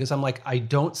stops, because I'm like, I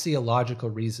don't see a logical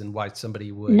reason why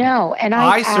somebody would. No, and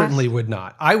I certainly would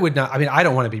not. I would not. I mean, I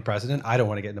don't want to be president. I don't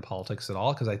want to get into politics at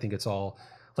all, because I think it's all,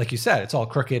 like you said, it's all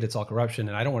crooked, it's all corruption,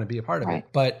 and I don't want to be a part of it.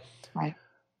 But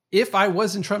if I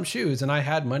was in Trump's shoes and I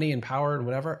had money and power and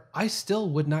whatever, I still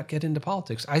would not get into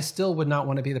politics. I still would not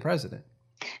want to be the president.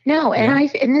 No,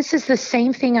 and and this is the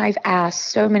same thing I've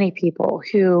asked so many people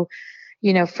who,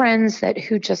 friends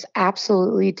who just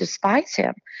absolutely despise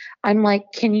him. I'm like,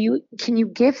 can you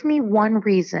give me one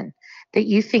reason that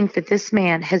you think that this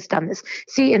man has done this?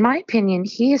 See, in my opinion,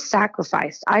 he is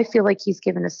sacrificed. I feel like he's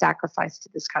given a sacrifice to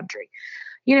this country.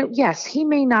 Yes, he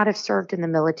may not have served in the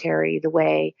military the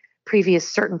way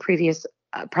certain previous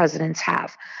presidents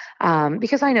have,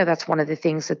 because I know that's one of the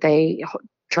things that they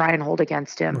try and hold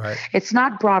against him. Right. It's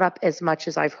not brought up as much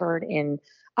as I've heard in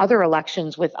other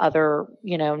elections with other,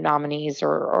 nominees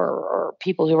or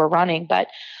people who are running, but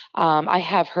I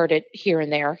have heard it here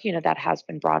and there, that has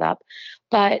been brought up.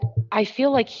 But I feel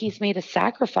like he's made a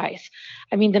sacrifice.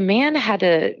 I mean, the man had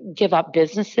to give up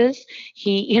businesses.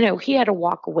 He had to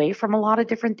walk away from a lot of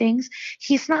different things.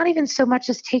 He's not even so much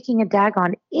as taking a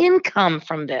daggone income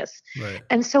from this. Right.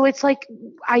 And so it's like,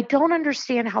 I don't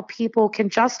understand how people can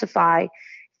justify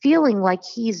feeling like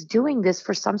he's doing this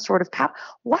for some sort of power.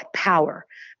 What power?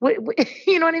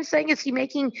 You know what I'm saying? Is he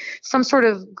making some sort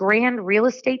of grand real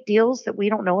estate deals that we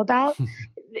don't know about?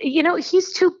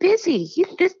 He's too busy.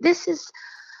 This is,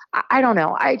 I don't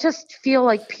know. I just feel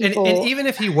like people. And even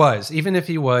if he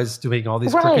was doing all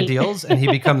these crooked deals and he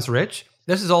becomes rich,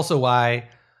 this is also why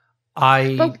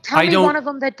But tell me one of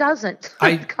them that doesn't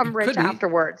become rich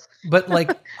afterwards. But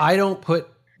like, I don't put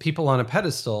people on a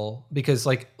pedestal because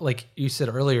like you said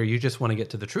earlier, you just want to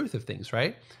get to the truth of things,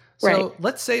 right? So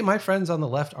let's say my friends on the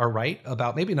left are right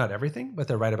about maybe not everything, but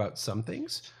they're right about some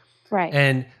things. Right.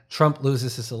 And Trump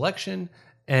loses this election,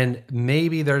 and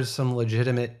maybe there's some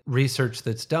legitimate research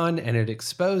that's done and it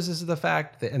exposes the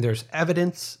fact that, and there's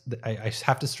evidence, I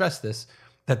have to stress this,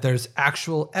 that there's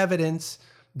actual evidence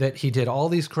that he did all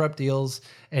these corrupt deals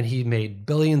and he made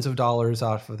billions of dollars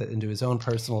off of it into his own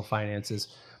personal finances.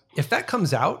 If that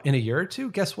comes out in a year or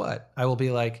two, guess what? I will be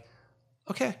like,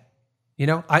 okay,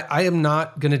 I am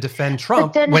not going to defend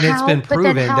Trump when it's been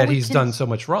proven that he's done so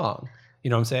much wrong.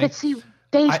 You know what I'm saying? But see,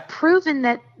 they've proven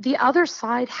that the other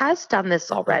side has done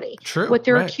this already. True. What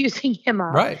they're accusing him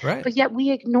of. Right. But yet we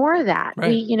ignore that.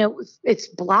 Right. It's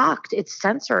blocked. It's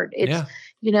censored. It's,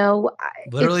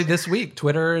 literally this week,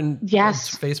 Twitter and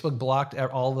yes. Facebook blocked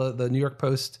all the New York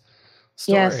Post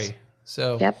story. Yes.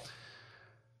 So, yep.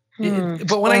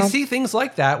 But when I see things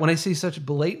like that, when I see such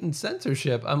blatant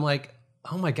censorship, I'm like,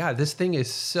 oh my God, this thing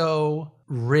is so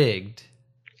rigged.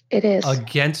 It is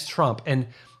against Trump. And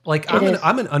like,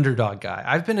 I'm an underdog guy.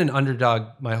 I've been an underdog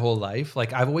my whole life.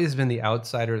 Like, I've always been the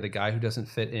outsider, the guy who doesn't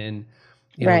fit in,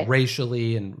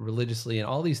 racially and religiously and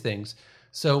all these things.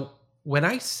 So when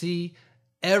I see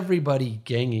everybody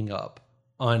ganging up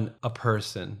on a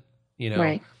person,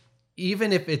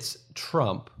 even if it's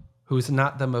Trump, who's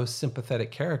not the most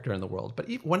sympathetic character in the world, but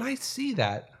when I see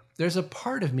that, there's a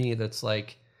part of me that's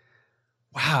like,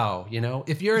 wow,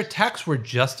 if your attacks were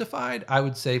justified, I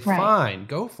would say, fine,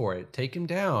 go for it. Take him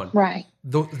down. Right.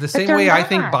 The same way I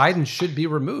think Biden should be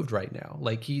removed right now.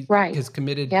 Like, he has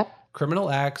committed criminal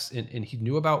acts and he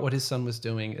knew about what his son was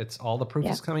doing. It's all the proof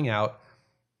is coming out.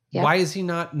 Yep. Why is he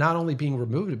not only being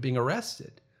removed, but being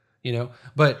arrested?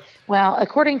 But well,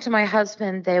 according to my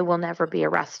husband, they will never be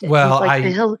arrested. Well, I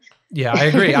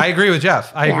agree. I agree with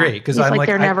Jeff. I agree, because I'm like,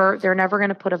 they're never going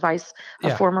to put a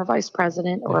former vice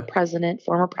president or a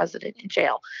former president in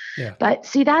jail. Yeah. But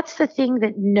see, that's the thing,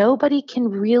 that nobody can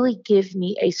really give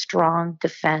me a strong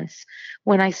defense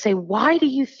when I say, why do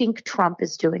you think Trump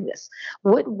is doing this?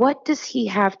 What does he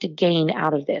have to gain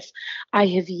out of this? I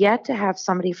have yet to have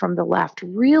somebody from the left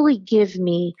really give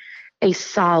me a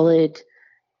solid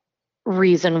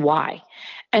reason why.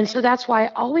 And so that's why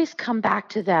I always come back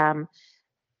to them.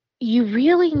 You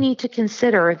really need to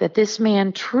consider that this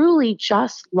man truly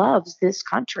just loves this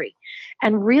country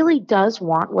and really does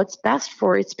want what's best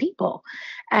for its people.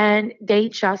 And they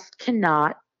just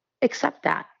cannot accept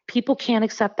that. People can't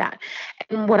accept that.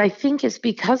 And what I think is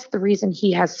because the reason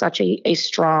he has such a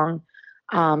strong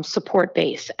support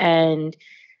base and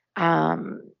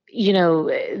when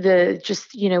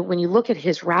you look at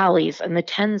his rallies and the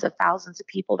tens of thousands of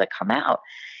people that come out,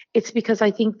 it's because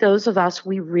I think those of us,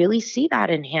 we really see that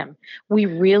in him. We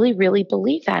really, really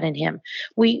believe that in him.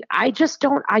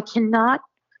 I cannot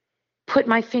put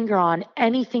my finger on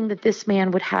anything that this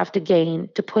man would have to gain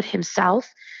to put himself,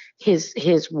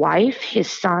 his wife, his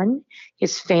son,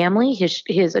 his family,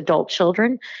 his adult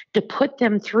children, to put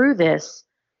them through this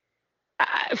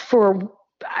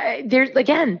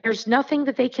there's nothing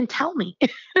that they can tell me.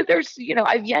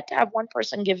 I've yet to have one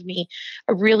person give me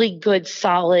a really good,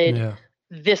 solid,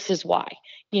 this is why,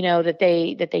 that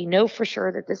they know for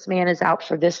sure that this man is out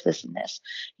for this, and this.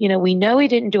 We know he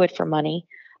didn't do it for money.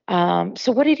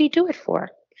 So what did he do it for?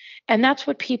 And that's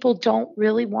what people don't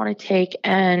really want to take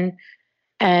and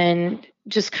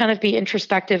just kind of be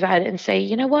introspective at it and say,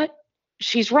 you know what?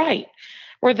 She's right.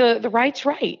 Or the right's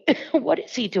right. What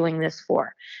is he doing this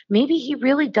for? Maybe he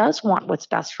really does want what's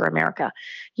best for America.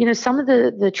 Some of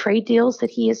the trade deals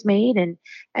that he has made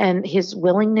and his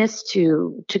willingness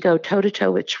to go toe to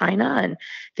toe with China and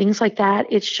things like that,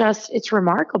 it's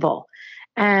remarkable.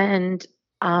 And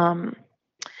I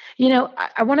want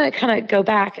to kind of go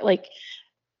back, back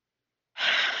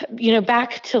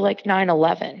to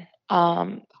 9/11.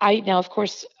 Of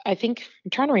course, I think I'm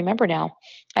trying to remember now.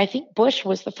 I think Bush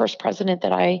was the first president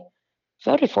that I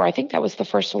voted for. I think that was the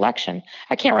first election.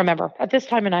 I can't remember at this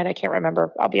time of night. I can't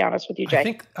remember. I'll be honest with you,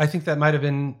 Jay. I think that might have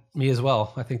been me as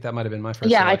well. I think that might have been my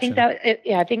first. Yeah, election. I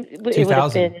think it would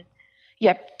have been.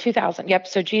 Yep, 2000. Yep.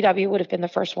 So GW would have been the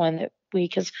first one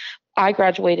because I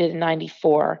graduated in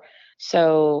 94.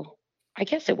 So I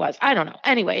guess it was. I don't know.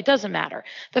 Anyway, it doesn't matter.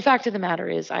 The fact of the matter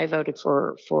is I voted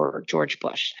for George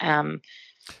Bush.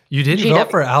 You didn't vote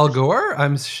for Al Gore?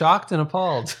 I'm shocked and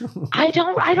appalled. I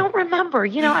don't remember.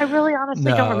 I really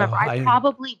honestly don't remember. I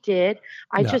probably did.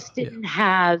 I just didn't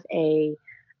have an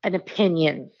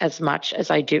opinion as much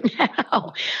as I do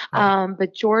now.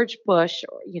 But George Bush,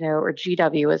 or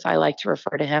GW as I like to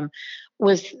refer to him,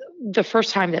 was the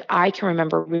first time that I can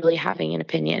remember really having an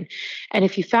opinion. And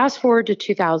if you fast forward to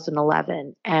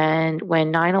 2011 and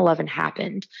when 9/11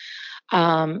 happened,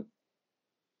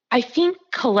 I think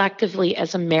collectively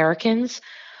as Americans,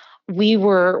 we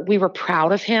were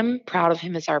proud of him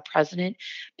as our president,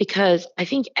 because I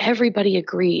think everybody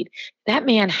agreed that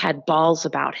man had balls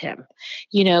about him.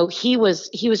 He was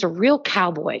a real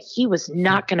cowboy. He was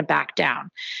not going to back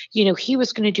down. He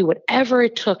was going to do whatever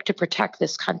it took to protect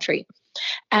this country.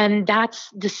 And that's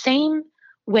the same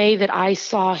way that I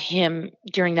saw him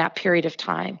during that period of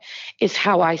time is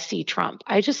how I see Trump.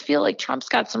 I just feel like Trump's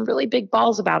got some really big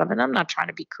balls about him, and I'm not trying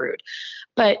to be crude,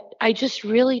 but I just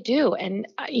really do. And,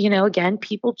 again,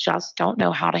 people just don't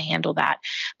know how to handle that.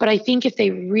 But I think if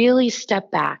they really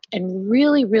step back and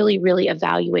really, really, really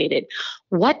evaluated,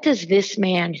 what does this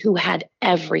man who had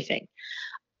everything,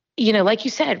 like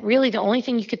you said, really the only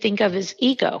thing you could think of is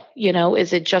ego,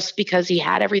 is it just because he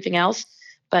had everything else?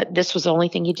 But this was the only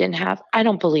thing he didn't have. I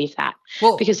don't believe that.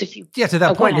 Well, because to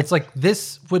that point, it's like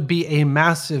this would be a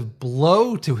massive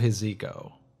blow to his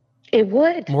ego. It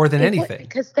would. More than anything.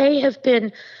 Because they have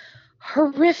been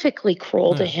horrifically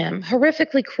cruel to him,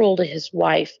 horrifically cruel to his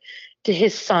wife, to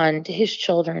his son, to his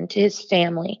children, to his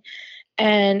family.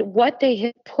 And what they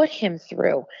have put him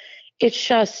through, no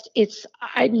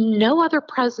other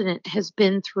president has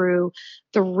been through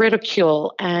the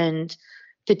ridicule and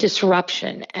the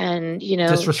disruption and,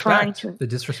 disrespect, the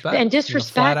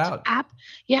disrespect, flat out.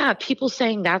 People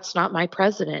saying that's not my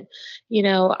president.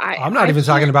 I'm not even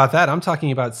talking about that. I'm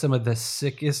talking about some of the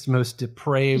sickest, most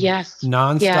depraved,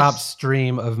 nonstop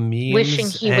stream of memes. Wishing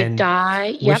he would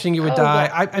die. Wishing he would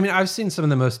die. Yeah. I've seen some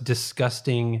of the most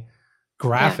disgusting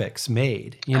graphics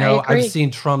made. I've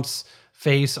seen Trump's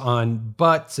face on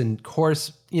butts and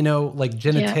coarse,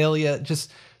 genitalia,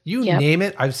 just you name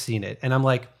it. I've seen it. And I'm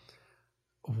like,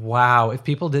 wow, if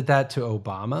people did that to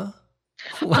Obama,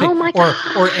 oh my God,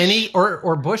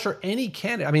 or Bush or any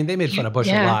candidate. They made fun of Bush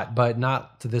a lot, but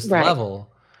not to this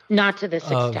level. Not to this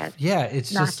extent. Yeah,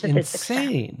 it's not just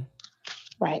insane.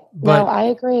 Right. But no, I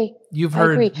agree. You've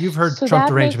heard Trump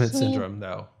derangement syndrome,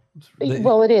 though.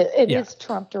 Well, it is. It is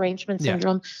Trump derangement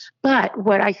syndrome. But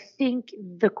what I think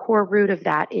the core root of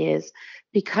that is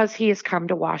because he has come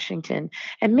to Washington,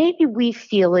 and maybe we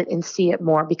feel it and see it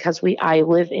more because I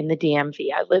live in the DMV.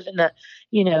 I live in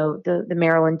the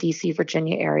Maryland, DC,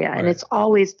 Virginia area, and it's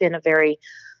always been a very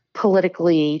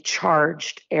politically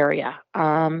charged area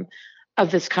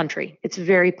of this country. It's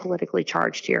very politically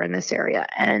charged here in this area,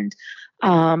 and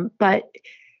but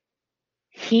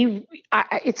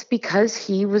it's because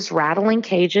he was rattling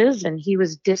cages and he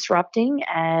was disrupting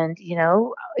and,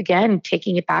 again,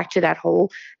 taking it back to that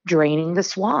whole draining the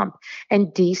swamp. And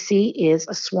DC is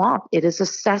a swamp. It is a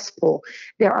cesspool.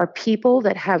 There are people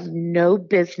that have no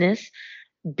business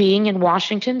being in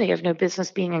Washington. They have no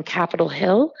business being in Capitol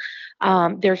Hill.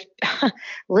 They're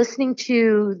listening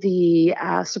to the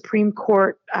Supreme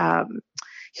Court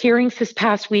hearings this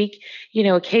past week,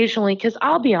 occasionally, because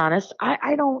I'll be honest,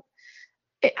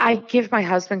 I give my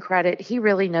husband credit. He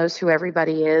really knows who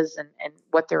everybody is and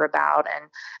what they're about.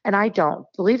 And I don't.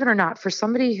 Believe it or not, for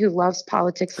somebody who loves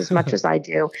politics as much as I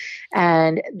do.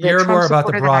 And you're Trump more about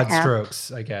the broad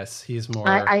strokes, I guess. He's more.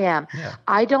 I am. Yeah.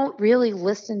 I don't really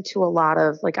listen to a lot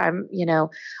of,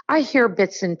 I hear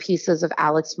bits and pieces of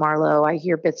Alex Marlowe. I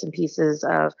hear bits and pieces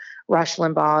of Rush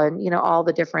Limbaugh and, all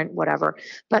the different whatever.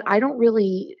 But I don't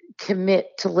really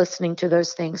commit to listening to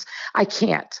those things. I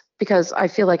can't. Because I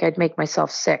feel like I'd make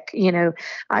myself sick.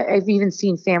 I've even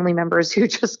seen family members who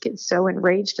just get so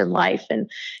enraged in life and,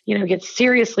 get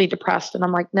seriously depressed. And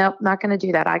I'm like, nope, not going to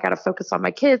do that. I got to focus on my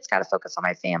kids, got to focus on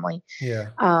my family. Yeah.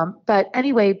 But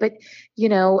anyway,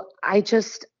 I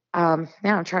just, now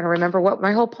I'm trying to remember what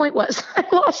my whole point was. I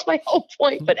lost my whole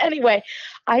point. But anyway,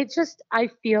 I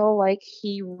feel like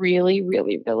he really,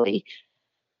 really, really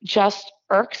just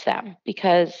irks them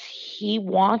because he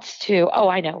wants to,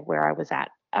 I know where I was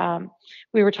at. I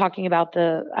was talking about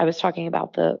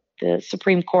the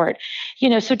Supreme Court,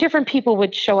 so different people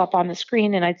would show up on the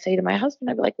screen and I'd say to my husband,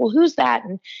 I'd be like, well, who's that?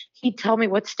 And he'd tell me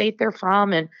what state they're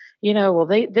from. And,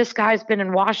 this guy's been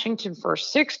in Washington for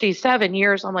 67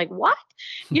 years. I'm like, what?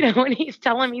 And he's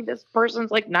telling me this person's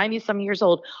like 90 some years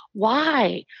old.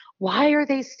 Why are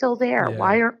they still there? Yeah.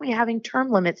 Why aren't we having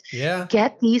term limits? Yeah.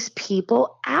 Get these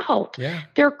people out. Yeah.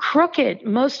 They're crooked.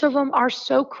 Most of them are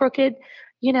so crooked.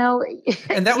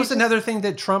 And that was another thing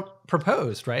that Trump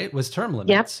proposed, right? Was term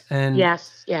limits. Yep. And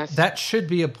yes. That should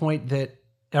be a point that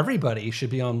everybody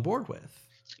should be on board with.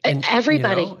 And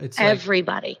everybody,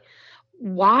 everybody.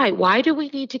 Why do we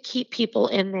need to keep people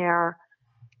in there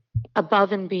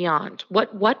above and beyond?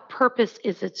 What purpose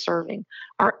is it serving?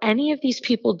 Are any of these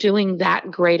people doing that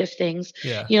great of things?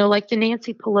 Yeah. Like the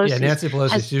Nancy Pelosi. Yeah, Nancy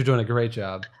Pelosi, she's doing a great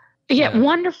job. Yeah,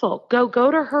 wonderful. Go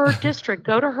to her district,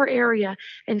 go to her area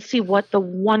and see what the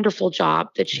wonderful job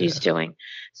that she's doing.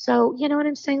 So, you know what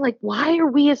I'm saying? Like, why are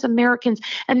we as Americans?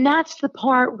 And that's the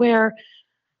part where,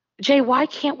 Jay, why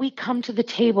can't we come to the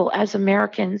table as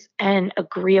Americans and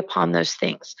agree upon those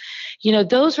things?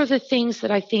 Those are the things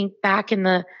that I think back in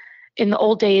the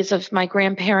old days of my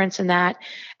grandparents and that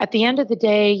at the end of the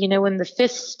day, when the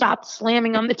fists stopped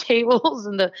slamming on the tables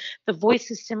and the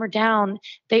voices simmered down,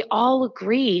 they all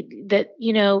agreed that,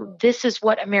 this is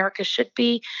what America should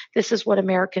be. This is what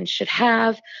Americans should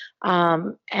have.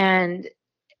 And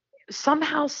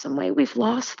somehow, some way we've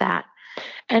lost that.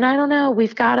 And I don't know,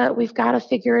 we've got to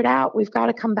figure it out. We've got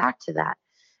to come back to that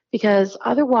because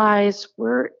otherwise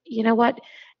we're,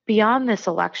 beyond this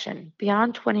election,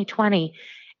 beyond 2020,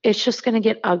 it's just going to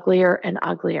get uglier and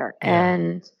uglier. Yeah.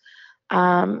 And,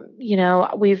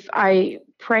 I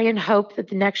pray and hope that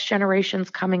the next generations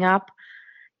coming up,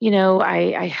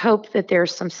 I hope that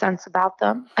there's some sense about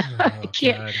them. Oh,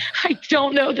 I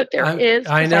don't know that there is.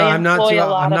 I know. I'm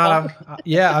not.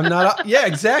 Yeah,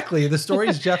 exactly. The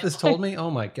stories Jeff has told me. Oh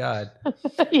my God.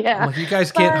 Yeah. Well, you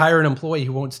guys can't hire an employee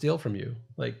who won't steal from you.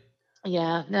 Like.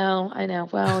 Yeah, no, I know.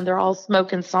 Well, and they're all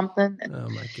smoking something. And, oh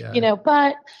my God.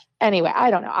 But anyway, I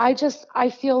don't know. I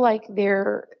feel like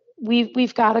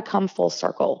we've got to come full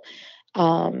circle.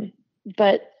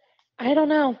 But I don't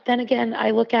know. Then again, I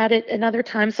look at it and other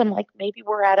times I'm like, maybe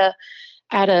we're at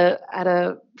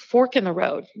a fork in the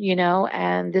road,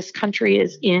 and this country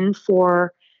is in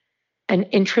for an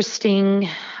interesting,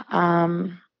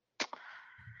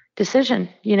 decision.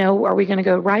 Are we going to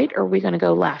go right or are we going to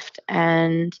go left?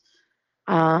 And,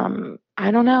 I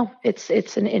don't know. It's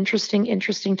an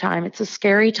interesting time. It's a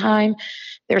scary time.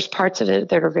 There's parts of it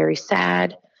that are very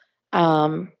sad.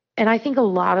 And I think a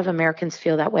lot of Americans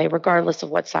feel that way, regardless of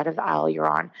what side of the aisle you're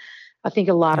on. I think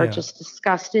a lot are just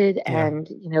disgusted and,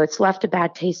 it's left a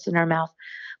bad taste in our mouth.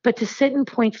 But to sit and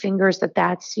point fingers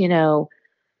that's,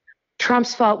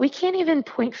 Trump's fault. We can't even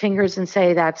point fingers and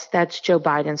say that's Joe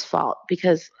Biden's fault,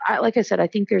 because like I said, I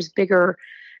think there's bigger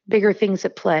things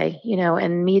at play,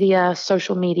 and media,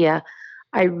 social media.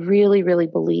 I really, really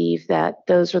believe that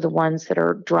those are the ones that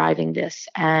are driving this.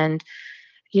 And,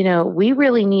 we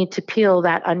really need to peel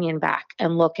that onion back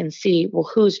and look and see, well,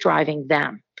 who's driving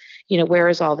them? Where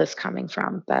is all this coming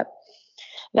from? But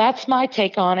that's my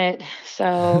take on it.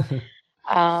 So,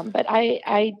 but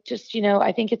I just,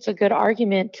 I think it's a good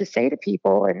argument to say to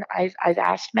people, and I've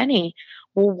asked many,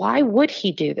 well, why would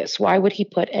he do this? Why would he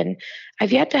and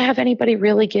I've yet to have anybody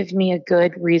really give me a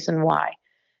good reason why,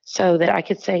 so that I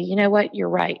could say, you know what, you're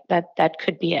right. That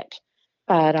could be it.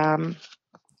 But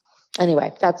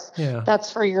anyway,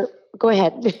 that's for your. Go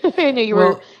ahead. I know you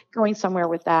were going somewhere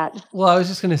with that. Well, I was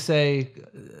just going to say,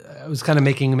 I was kind of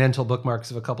making mental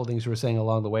bookmarks of a couple of things you were saying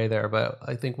along the way there, but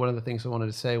I think one of the things I wanted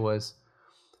to say was,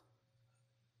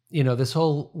 this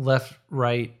whole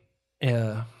left-right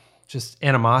just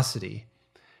animosity,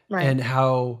 right, and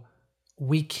how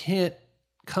we can't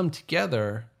come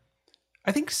together.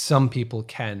 I think some people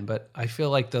can, but I feel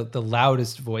like the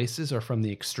loudest voices are from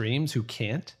the extremes who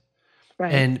can't.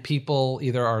 Right. And people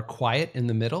either are quiet in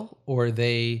the middle, or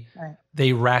they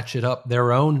ratchet up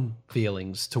their own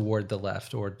feelings toward the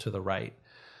left or to the right.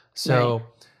 So,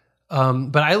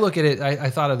 right. But I look at it,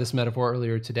 I thought of this metaphor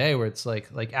earlier today where it's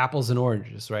like apples and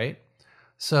oranges, right?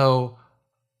 So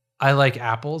I like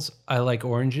apples, I like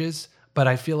oranges, but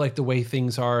I feel like the way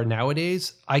things are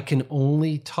nowadays, I can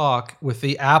only talk with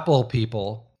the apple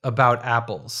people about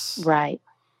apples. Right.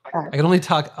 I can only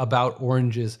talk about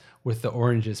oranges with the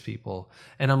oranges people.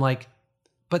 And I'm like,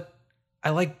 but I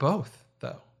like both,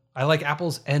 though. I like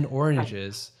apples and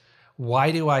oranges. Right.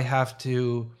 Why do I have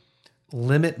to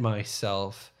limit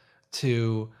myself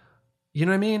to, you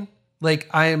know what I mean? Like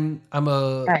I'm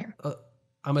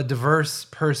a diverse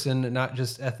person, not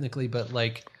just ethnically, but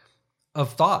like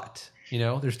of thought.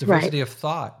 There's diversity of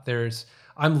thought.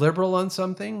 I'm liberal on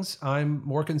some things. I'm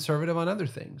more conservative on other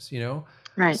things,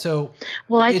 Right. So,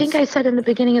 well, I think I said in the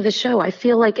beginning of the show, I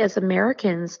feel like as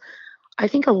Americans, I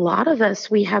think a lot of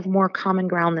us, we have more common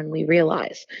ground than we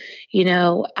realize.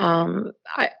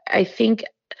 I think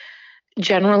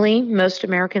generally most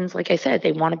Americans, like I said,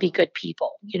 they want to be good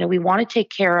people. We want to take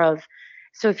care of.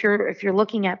 So if you're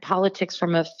looking at politics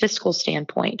from a fiscal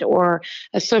standpoint or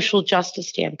a social justice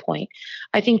standpoint,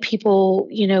 I think people,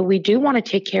 we do want to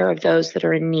take care of those that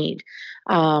are in need.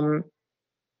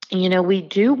 We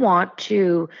do want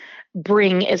to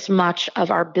bring as much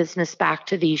of our business back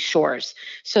to these shores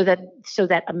so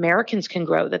that Americans can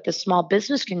grow, that the small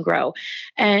business can grow.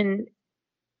 And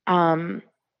I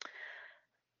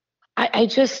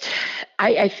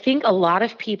think a lot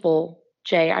of people,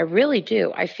 Jay, I really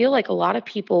do. I feel like a lot of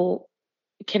people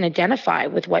can identify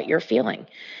with what you're feeling,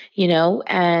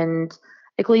 and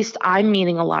at least I'm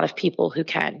meeting a lot of people who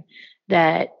can,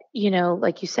 that,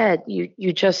 like you said, you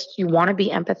want to be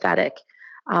empathetic.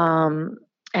 And,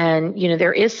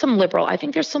 there is some liberal. I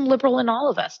think there's some liberal in all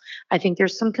of us. I think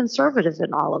there's some conservative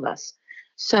in all of us.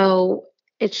 So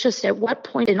it's just, at what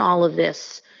point in all of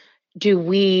this do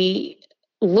we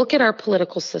look at our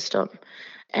political system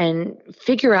and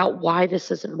figure out why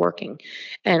this isn't working?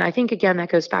 And I think, again, that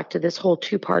goes back to this whole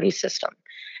two-party system.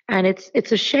 And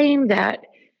it's a shame that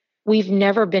we've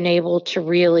never been able to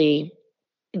really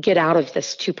get out of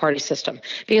this two-party system,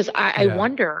 because I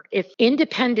wonder if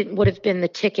independent would have been the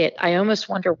ticket. I almost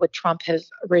wonder would Trump have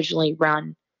originally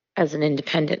run as an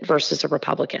independent versus a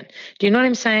Republican. Do you know what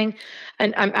I'm saying?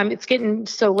 And it's getting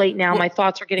so late now. My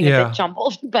thoughts are getting a bit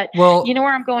jumbled, but you know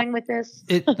where I'm going with this?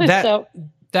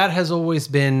 That has always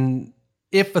been,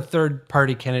 if a third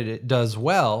party candidate does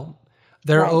well,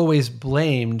 they're always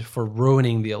blamed for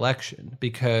ruining the election,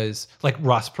 because, like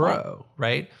Ross Perot,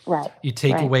 right? You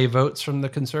take away votes from the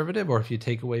conservative, or if you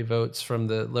take away votes from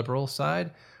the liberal side,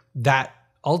 that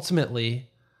ultimately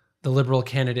the liberal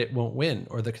candidate won't win,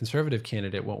 or the conservative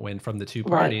candidate won't win from the two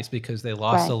parties, because they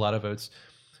lost a lot of votes.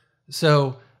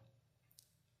 So,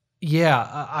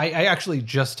 I actually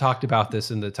just talked about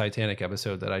this in the Titanic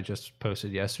episode that I just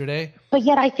posted yesterday. But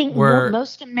yet I think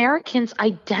most Americans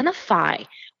identify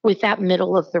with that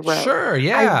middle of the road. Sure,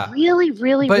 yeah. I really,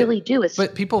 really, really do.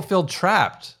 But people feel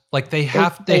trapped. Like they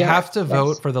have to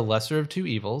vote for the lesser of two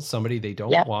evils, somebody they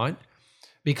don't want,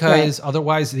 because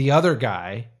otherwise the other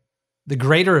guy, the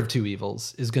greater of two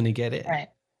evils, is going to get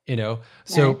in.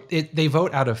 So they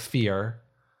vote out of fear,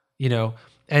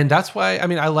 and that's why,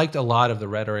 I liked a lot of the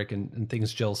rhetoric and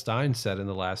things Jill Stein said in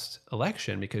the last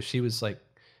election, because she was like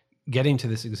getting to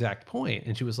this exact point,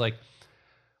 and she was like,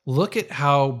 look at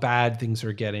how bad things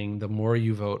are getting the more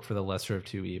you vote for the lesser of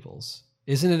two evils.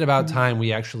 Isn't it about time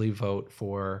we actually vote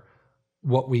for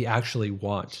what we actually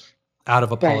want out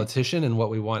of a politician and what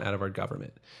we want out of our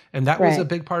government. And that was a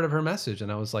big part of her message.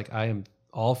 And I was like, I am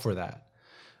all for that.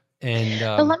 And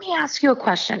but let me ask you a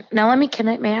question. Now, may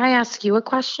I ask you a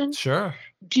question? Sure.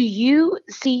 Do you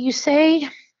say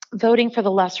voting for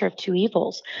the lesser of two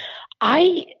evils?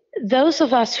 Those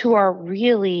of us who are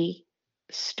really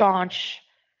staunch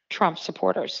Trump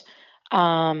supporters,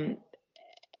 that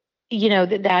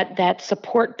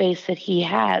support base that he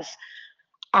has,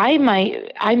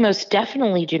 I most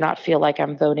definitely do not feel like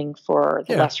I'm voting for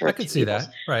the lesser of two evils. I could see that.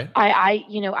 Right.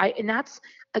 And that's,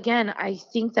 again, I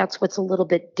think that's what's a little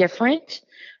bit different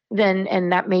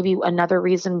and that may be another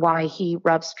reason why he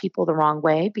rubs people the wrong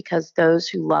way, because those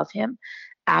who love him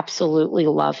absolutely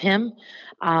love him.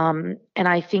 And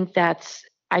I think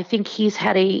he's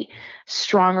had a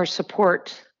stronger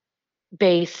support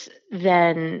base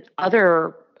than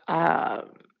other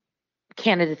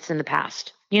candidates in the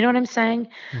past. You know what I'm saying?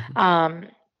 Mm-hmm.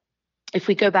 If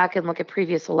we go back and look at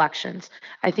previous elections,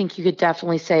 I think you could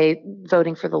definitely say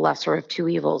voting for the lesser of two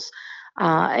evils.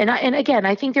 And again,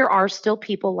 I think there are still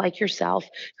people like yourself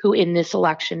who in this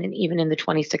election and even in the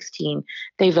 2016,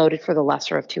 they voted for the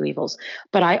lesser of two evils.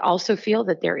 But I also feel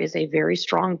that there is a very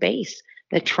strong base,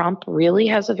 that Trump really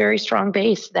has a very strong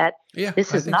base, that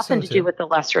this has nothing to do with the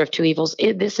lesser of two evils.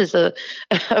 This is a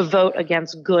vote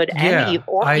against good and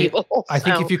evil. I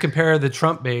think if you compare the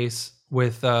Trump base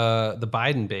with the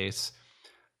Biden base,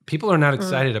 people are not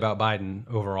excited about Biden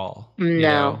overall.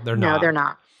 No, they're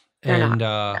not.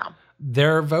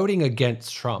 They're voting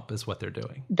against Trump is what they're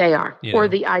doing. They are. Or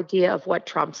the idea of what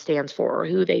Trump stands for or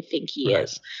who they think he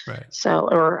is. Right. So,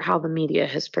 or how the media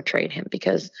has portrayed him.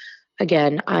 Because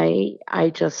again, I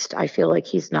feel like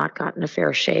he's not gotten a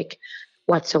fair shake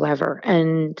whatsoever.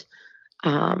 And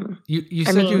you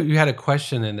said you had a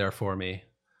question in there for me.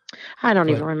 I don't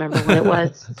even remember what it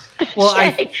was. Well,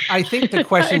 I think the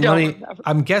question,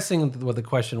 I'm guessing what the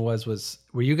question was,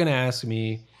 were you going to ask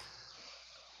me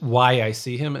why I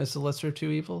see him as the lesser of two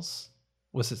evils?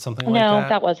 Was it something like that? No,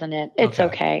 that wasn't it. It's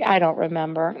okay. I don't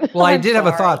remember. Well, I did have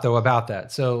a thought though about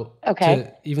that. So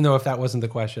okay. Even though if that wasn't the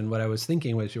question, what I was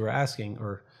thinking was you were asking,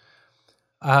 or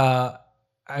I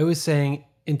was saying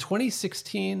in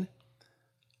 2016,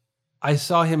 I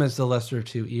saw him as the lesser of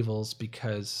two evils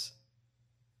because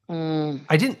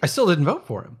I still didn't vote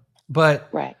for him. But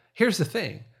here's the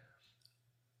thing.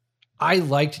 I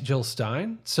liked Jill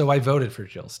Stein, so I voted for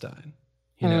Jill Stein.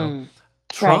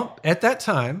 Trump at that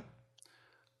time,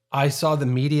 I saw the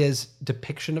media's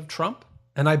depiction of Trump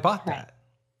and I bought that.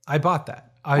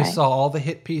 I saw all the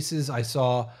hit pieces. I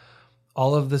saw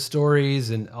all of the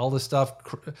stories and all the stuff.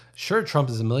 Sure,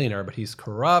 Trump is a millionaire, but he's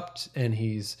corrupt and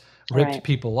he's ripped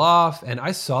people off. And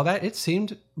I saw that. It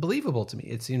seemed believable to me.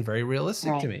 It seemed very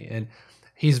realistic to me. And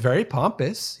he's very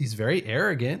pompous. He's very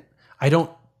arrogant. I don't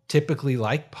typically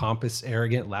like pompous,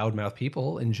 arrogant, loudmouth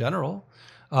people in general.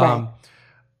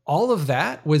 All of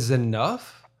that was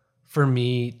enough for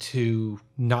me to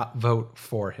not vote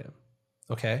for him.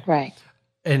 Okay. Right.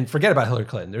 And forget about Hillary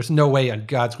Clinton. There's no way on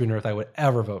God's green earth I would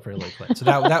ever vote for Hillary Clinton. So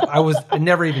I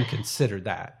never even considered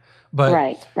that. But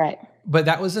right. But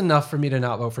that was enough for me to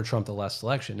not vote for Trump the last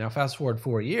election. Now, fast forward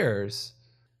 4 years,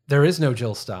 there is no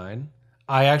Jill Stein.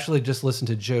 I actually just listened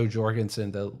to Joe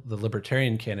Jorgensen, the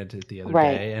libertarian candidate, the other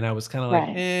day, and I was kind of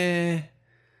like,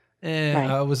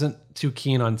 I wasn't too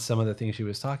keen on some of the things she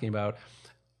was talking about.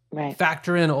 Right.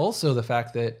 Factor in also the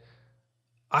fact that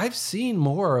I've seen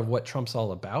more of what Trump's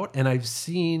all about, and I've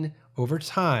seen over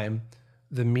time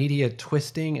the media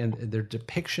twisting and their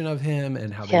depiction of him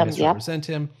and how they misrepresent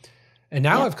him. And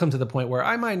now I've come to the point where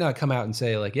I might not come out and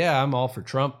say like, yeah, I'm all for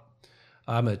Trump.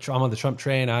 I'm on the Trump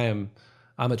train. I'm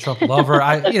a Trump lover.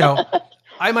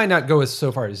 I might not go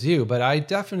so far as you, but I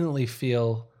definitely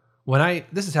feel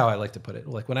this is how I like to put it.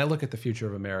 Like when I look at the future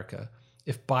of America,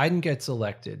 if Biden gets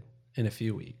elected in a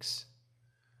few weeks,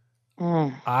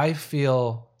 I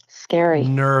feel scary,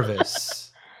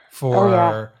 nervous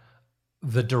for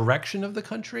the direction of the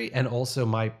country and also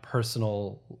my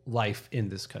personal life in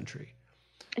this country.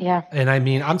 Yeah. And I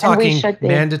mean, I'm talking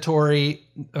mandatory,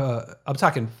 I'm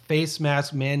talking face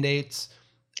mask mandates.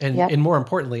 And more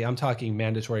importantly, I'm talking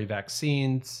mandatory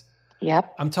vaccines.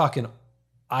 Yep. I'm talking,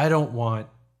 I don't want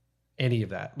any of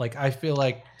that. Like, I feel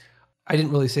like, I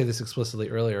didn't really say this explicitly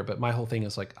earlier, but my whole thing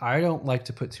is like, I don't like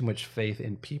to put too much faith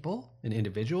in people and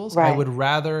individuals. Right. I would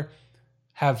rather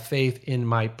have faith in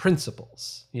my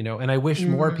principles, and I wish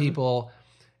more people,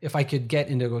 if I could get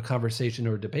into a conversation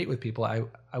or a debate with people, I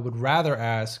would rather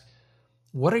ask,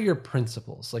 what are your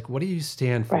principles? Like, what do you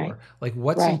stand for? Right. Like,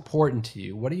 what's important to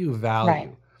you? What do you value?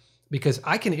 Right. Because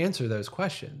I can answer those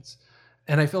questions.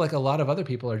 And I feel like a lot of other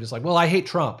people are just like, well, I hate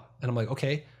Trump. And I'm like,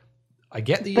 okay, I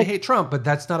get that you hate Trump, but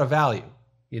that's not a value.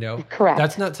 Correct.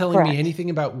 That's not telling me anything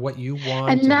about what you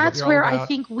want. And that's where I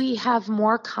think we have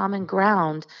more common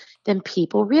ground than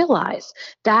people realize.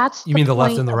 You mean the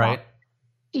left and the right?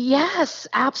 Yes,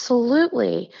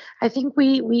 absolutely. I think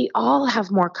we all have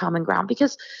more common ground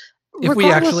because if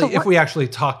we actually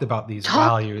talked about these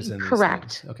values and correct,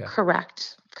 these things. Okay.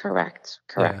 Correct.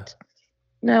 Yeah.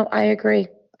 No, I agree.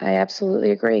 I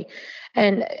absolutely agree.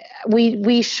 And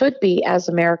we should be, as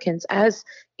Americans, as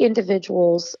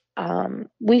individuals,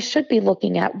 we should be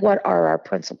looking at what are our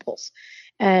principles,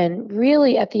 and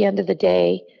really, at the end of the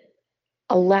day,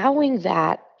 allowing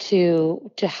that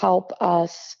to help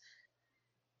us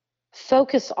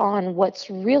focus on what's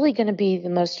really going to be the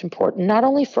most important, not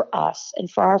only for us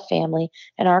and for our family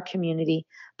and our community,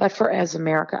 but for as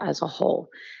America as a whole.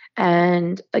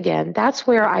 And again, that's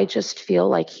where I just feel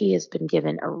like he has been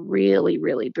given a really,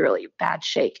 really, really bad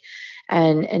shake,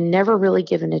 and never really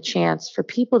given a chance for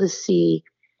people to see,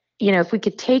 if we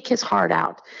could take his heart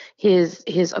out, his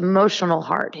emotional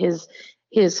heart, his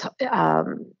if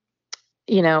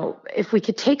we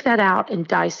could take that out and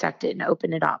dissect it and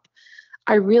open it up.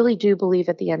 I really do believe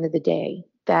at the end of the day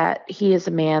that he is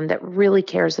a man that really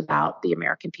cares about the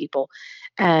American people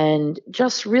and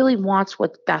just really wants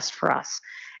what's best for us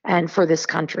and for this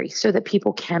country so that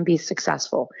people can be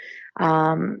successful,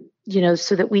 so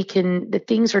that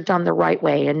things are done the right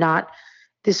way and not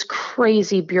this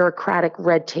crazy bureaucratic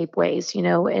red tape ways,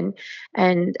 and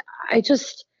I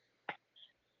just,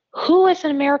 who as an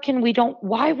American,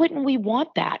 why wouldn't we want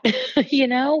that?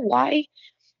 Why?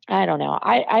 I don't know.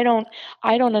 I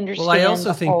don't understand. Well, I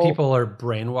also think people are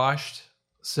brainwashed.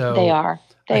 So they are.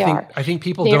 I think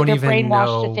people don't even brainwashed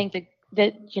know to think that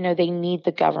they need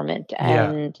the government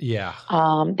and yeah.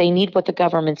 They need what the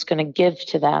government's going to give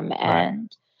to them,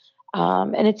 and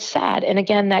it's sad. And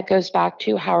again, that goes back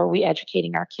to how are we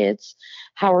educating our kids?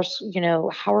 How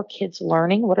are kids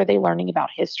learning? What are they learning about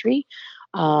history?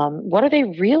 What are they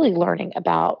really learning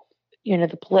about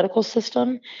the political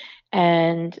system?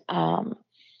 And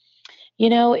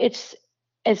it's,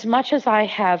 as much as I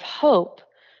have hope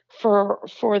for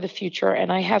the future,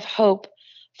 and I have hope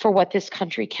for what this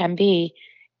country can be,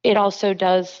 it also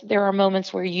there are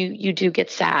moments where you do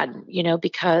get sad,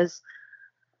 because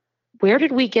where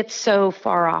did we get so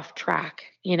far off track?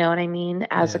 You know what I mean?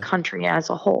 As a country, as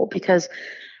a whole, because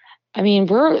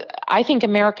I think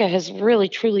America has really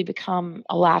truly become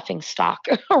a laughing stock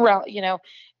around,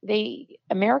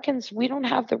 Americans, we don't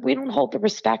hold the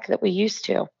respect that we used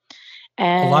to.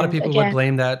 And a lot of people would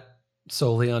blame that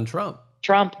solely on Trump.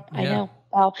 I know.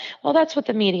 Well, that's what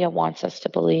the media wants us to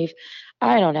believe.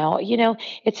 I don't know.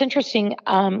 It's interesting.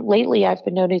 Lately, I've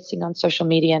been noticing on social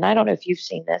media, and I don't know if you've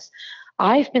seen this,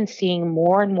 I've been seeing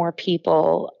more and more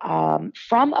people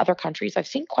from other countries. I've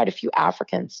seen quite a few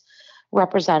Africans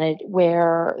represented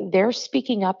where they're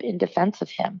speaking up in defense of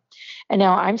him. And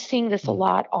now I'm seeing this a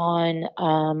lot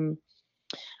on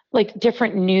like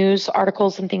different news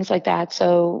articles and things like that.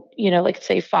 So, like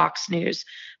say Fox News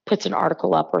puts an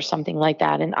article up or something like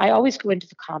that. And I always go into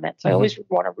the comments. I always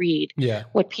want to read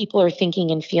what people are thinking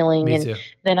and feeling. Me and too.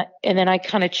 then I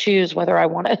kind of choose whether I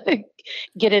want to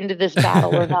get into this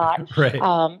battle or not.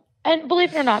 Right. And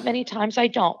believe it or not, many times I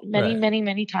don't.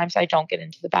 Many times I don't get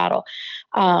into the battle.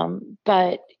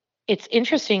 But it's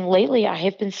interesting. Lately, I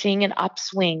have been seeing an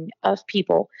upswing of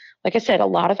people. Like I said, a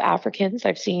lot of Africans.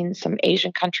 I've seen some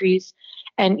Asian countries,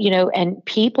 and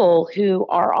people who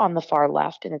are on the far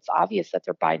left, and it's obvious that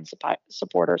they're Biden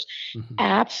supporters,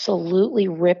 absolutely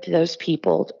rip those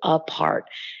people apart,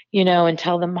 and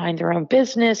tell them mind their own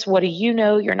business. What do you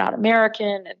know? You're not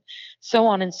American, and so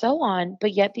on and so on.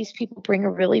 But yet these people bring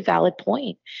a really valid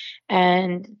point,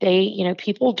 and they,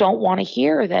 people don't want to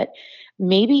hear that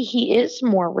maybe he is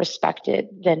more respected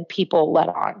than people let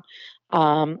on.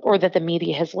 Or that the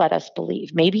media has let us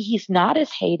believe. Maybe he's not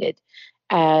as hated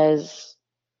as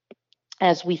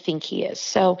we think he is.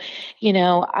 So,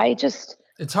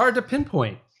 it's hard to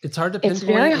pinpoint. It's hard to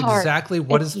pinpoint exactly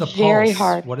what is the pulse. Very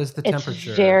hard. What is the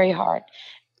temperature? It's very hard.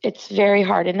 It's very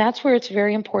hard. And that's where it's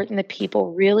very important that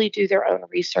people really do their own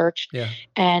research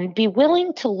and be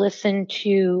willing to listen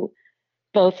to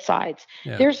both sides.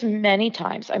 Yeah. There's many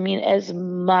times, as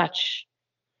much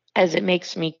as it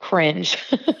makes me cringe,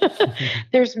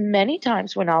 there's many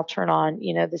times when I'll turn on,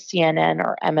 the CNN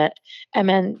or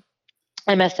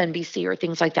MSNBC or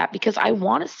things like that, because I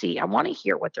want to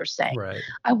hear what they're saying. Right.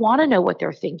 I want to know what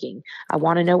they're thinking. I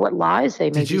want to know what lies they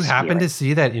may be Did you happen to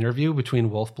see that interview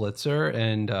between Wolf Blitzer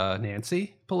and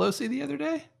Nancy Pelosi the other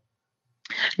day?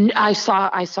 I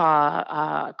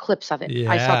saw clips of it.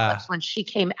 I saw clips when she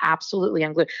came absolutely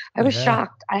unglued. I was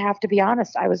shocked. I have to be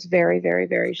honest. I was very, very,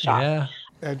 very shocked. Yeah.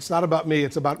 And it's not about me.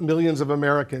 It's about millions of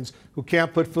Americans who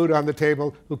can't put food on the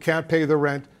table, who can't pay the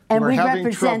rent, and who are we having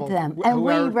represent trouble, them. who And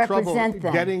we are represent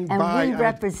them. getting and by. we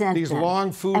represent these them.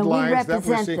 long food and lines we represent that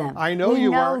we're seeing. them. I know we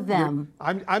you know are. them.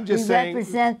 I'm just saying. We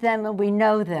represent them, and we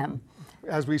know them.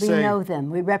 As we say, we know them.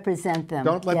 We represent them.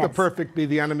 Don't let the perfect be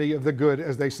the enemy of the good,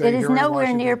 as they say. It is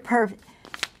nowhere near perfect.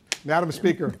 Madam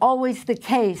Speaker. Always the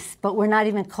case, but we're not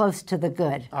even close to the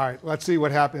good. All right, let's see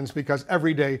what happens, because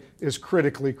every day is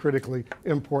critically, critically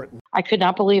important. I could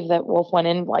not believe that Wolf went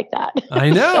in like that. I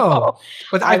know.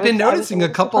 But I've been noticing a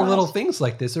couple little things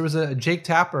like this. There was a Jake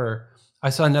Tapper.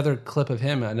 I saw another clip of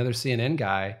him, another CNN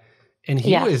guy, and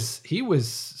he was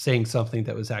saying something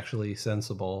that was actually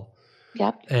sensible.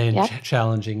 Yep. And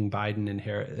challenging Biden and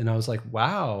Harris. And I was like,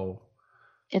 wow.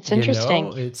 It's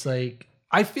interesting. It's like,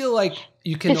 I feel like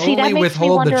you can only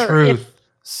withhold the truth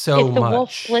so much. If the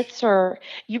Wolf Blitzer,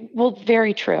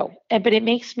 very true. But it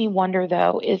makes me wonder,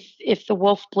 though, if the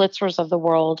Wolf Blitzers of the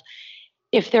world,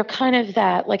 if they're kind of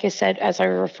that, like I said, as I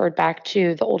referred back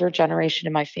to the older generation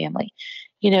in my family,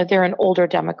 they're an older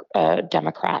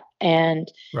Democrat.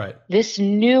 And this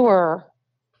newer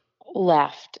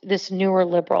left, this newer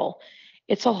liberal,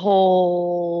 it's a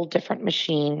whole different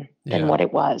machine than what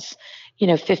it was,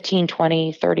 15,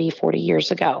 20, 30, 40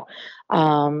 years ago.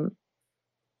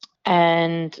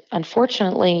 And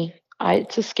unfortunately,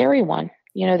 it's a scary one.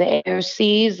 The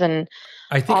AOCs and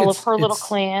I think all of her little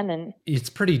clan. And it's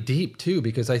pretty deep, too,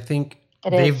 because I think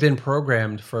they've been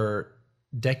programmed for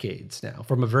decades now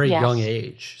from a very young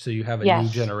age. So you have a new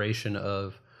generation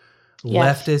of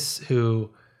leftists who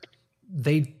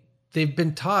they've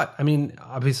been taught. I mean,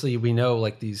 obviously we know,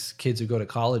 like, these kids who go to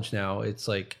college now, it's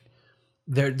like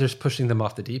they're just pushing them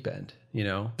off the deep end.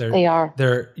 They are.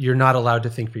 You're not allowed to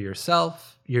think for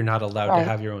yourself. You're not allowed to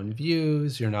have your own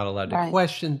views. You're not allowed to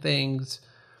question things.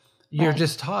 You're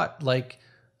just taught, like,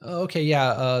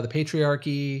 the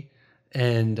patriarchy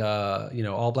and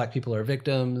all black people are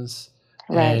victims.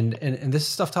 And this is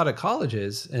stuff taught at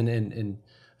colleges and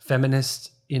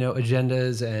feminist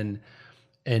agendas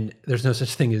and there's no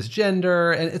such thing as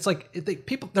gender. And it's like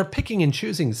they're picking and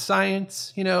choosing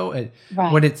science,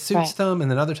 when it suits them. And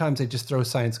then other times they just throw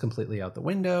science completely out the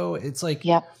window. It's like,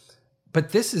 but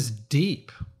this is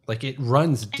deep. Like, it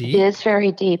runs deep. It is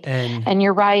very deep. And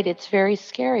you're right. It's very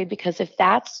scary, because if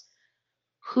that's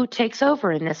who takes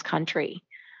over in this country,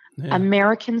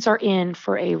 Americans are in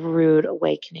for a rude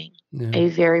awakening, a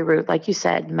very rude, like you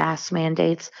said, mass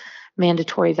mandates,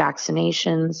 mandatory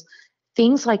vaccinations,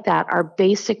 things like that are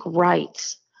basic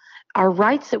rights, are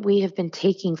rights that we have been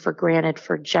taking for granted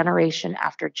for generation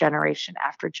after generation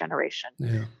after generation.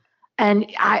 Yeah.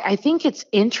 And I think it's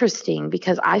interesting,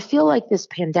 because I feel like this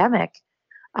pandemic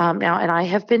now, and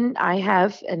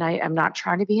I'm not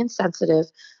trying to be insensitive.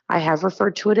 I have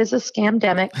referred to it as a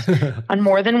scamdemic on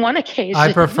more than one occasion.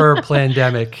 I prefer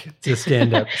plandemic to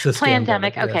scandemic.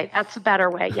 Plandemic, okay, that's a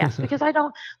better way. Yes, because I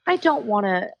don't want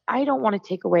to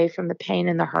take away from the pain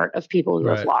and the heart of people who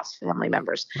have lost family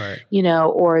members,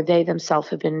 or they themselves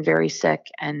have been very sick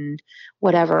and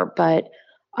whatever. But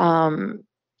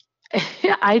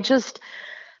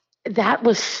that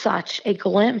was such a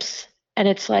glimpse, and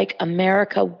it's like,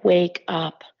 America, wake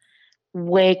up.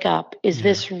 Wake up. Is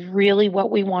this really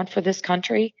what we want for this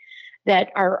country? That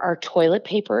our toilet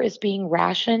paper is being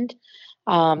rationed?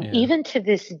 Even to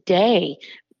this day,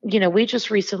 we just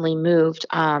recently moved.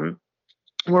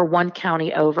 We're one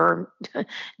county over,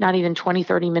 not even 20,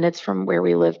 30 minutes from where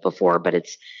we lived before, but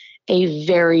it's a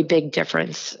very big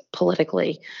difference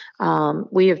politically.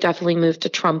 We have definitely moved to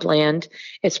Trump land.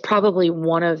 It's probably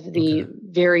one of the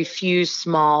very few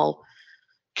small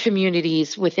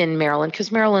communities within Maryland, because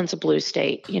Maryland's a blue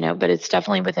state, but it's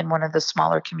definitely within one of the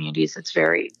smaller communities. It's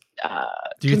very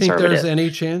Do you think there's any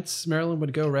chance Maryland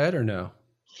would go red or no?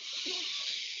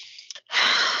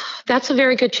 That's a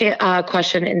very good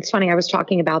question. And it's funny, I was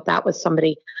talking about that with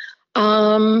somebody.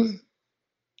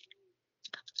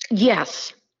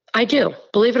 Yes, I do.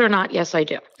 Believe it or not, yes, I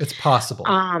do. It's possible.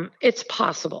 It's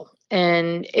possible.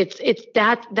 And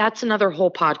that's another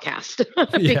whole podcast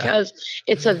because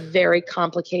it's a very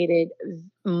complicated,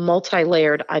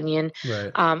 multi-layered onion.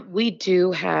 Right. We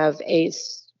do have a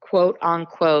quote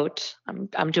unquote,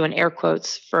 I'm doing air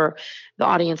quotes for the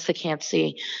audience that can't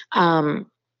see.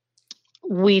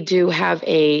 We do have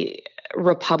a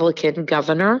Republican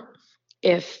governor,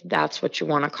 if that's what you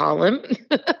want to call him.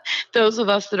 Those of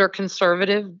us that are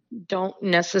conservative don't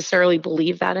necessarily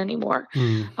believe that anymore.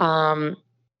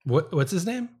 What's his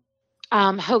name?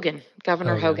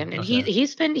 Governor Hogan, and okay.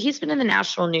 he's been in the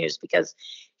national news because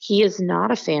he is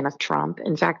not a fan of Trump.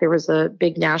 In fact, there was a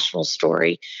big national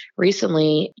story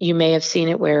recently. You may have seen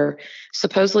it where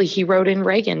supposedly he wrote in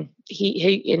Reagan.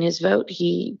 He in his vote,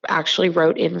 he actually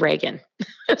wrote in Reagan.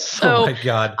 So, oh my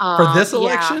God, for this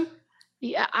election?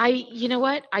 Yeah, you know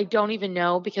what? I don't even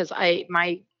know because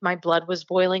my blood was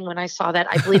boiling when I saw that.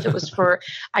 I believe it was for,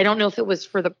 I don't know if it was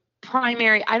for the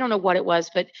primary. I don't know what it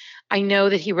was, but I know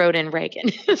that he wrote in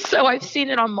Reagan. So I've seen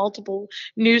it on multiple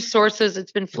news sources.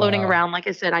 It's been floating around. Like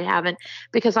I said, I haven't,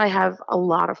 because I have a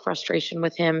lot of frustration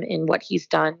with him in what he's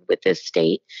done with this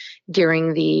state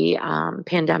during the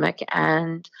pandemic.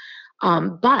 And,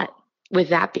 but with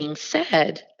that being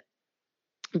said,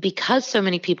 because so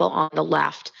many people on the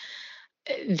left,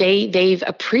 they've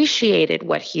appreciated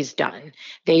what he's done.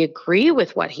 They agree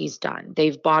with what he's done.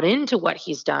 They've bought into what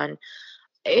he's done.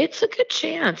 It's a good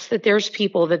chance that there's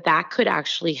people that could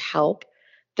actually help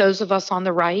those of us on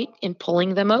the right in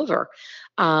pulling them over.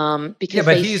 Because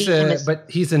but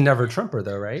he's a never Trumper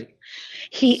though, right?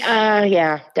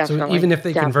 Yeah, definitely. So even if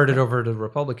they converted over to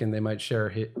Republican, they might share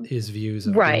his views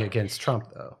of being against Trump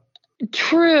though.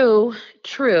 True.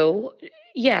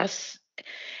 Yes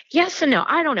and no.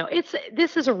 I don't know.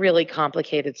 This is a really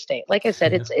complicated state. Like I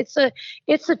said, it's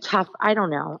a tough. I don't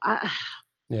know.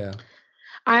 Yeah.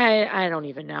 I don't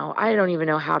even know. I don't even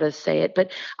know how to say it.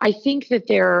 But I think that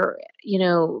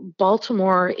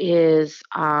Baltimore is.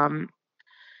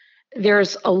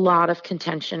 There's a lot of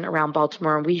contention around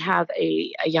Baltimore, and we have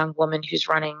a young woman who's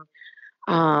running.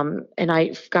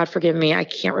 And God forgive me, I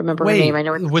can't remember her name. I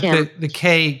know it's with Kim. the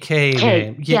K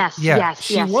name. Yes.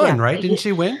 She won, right? Didn't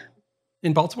she win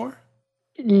in Baltimore?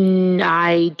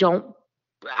 I don't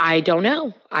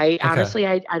know. Honestly,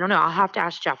 I don't know. I'll have to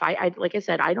ask Jeff. I like I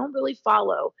said, I don't really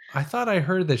follow. I thought I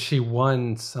heard that she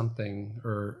won something,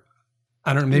 or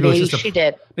I don't know. Maybe she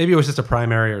did. Maybe it was just a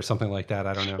primary or something like that.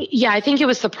 I don't know. Yeah, I think it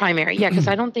was the primary. Yeah, because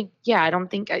I don't think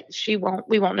she won't.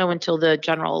 We won't know until the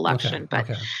general election.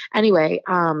 Anyway,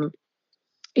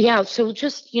 yeah. So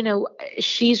just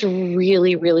she's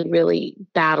really, really, really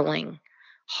battling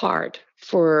hard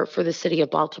for the city of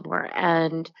Baltimore,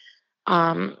 and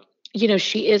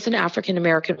she is an African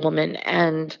American woman,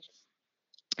 and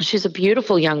she's a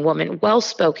beautiful young woman,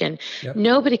 well-spoken. Yep.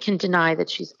 Nobody can deny that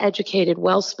she's educated,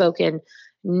 well-spoken,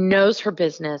 knows her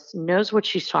business, knows what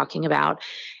she's talking about,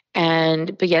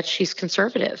 but yet she's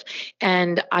conservative.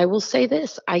 And I will say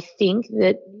this, I think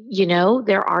that,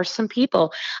 there are some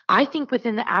people, I think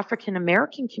within the African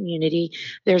American community,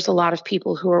 there's a lot of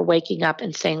people who are waking up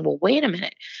and saying, well, wait a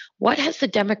minute, what has the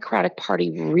Democratic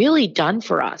Party really done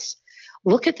for us?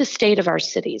 Look at the state of our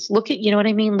cities. Look at, you know what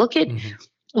I mean? Look at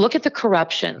the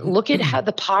corruption. Look at how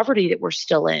the poverty that we're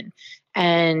still in.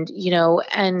 And,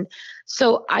 and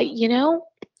so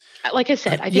like I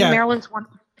said, I think Maryland's one.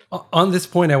 On this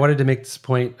point, I wanted to make this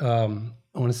point. I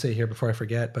want to say here before I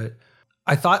forget, but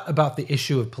I thought about the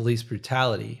issue of police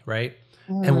brutality, right?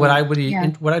 And what I'd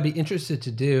be interested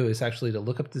to do is actually to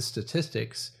look up the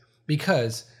statistics,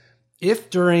 because if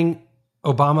during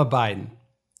Obama-Biden,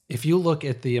 if you look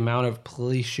at the amount of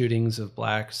police shootings of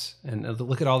blacks and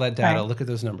look at all that data, look at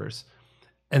those numbers,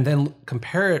 and then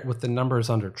compare it with the numbers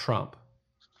under Trump.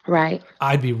 Right.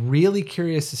 I'd be really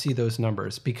curious to see those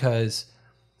numbers, because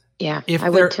I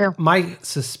would too. My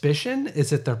suspicion is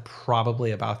that they're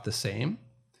probably about the same,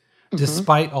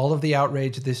 despite all of the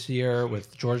outrage this year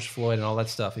with George Floyd and all that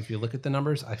stuff. If you look at the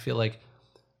numbers, I feel like,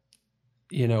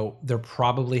 there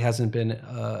probably hasn't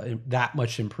been that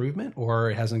much improvement,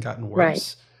 or it hasn't gotten worse.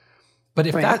 Right. But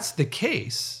if that's the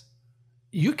case,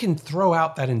 you can throw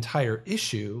out that entire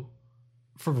issue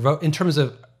in terms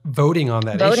of voting on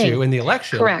that issue in the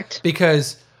election. Correct.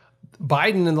 Because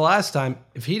Biden in the last time,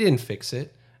 if he didn't fix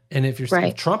it, and if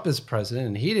Trump is president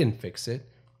and he didn't fix it,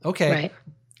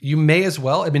 you may as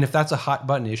well. I mean, if that's a hot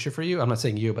button issue for you, I'm not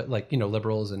saying you, but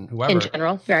liberals and whoever. In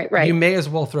general, right. You may as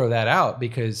well throw that out,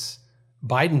 because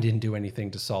Biden didn't do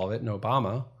anything to solve it, and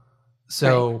Obama.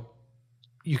 So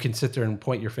you can sit there and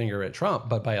point your finger at Trump,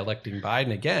 but by electing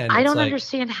Biden again, I don't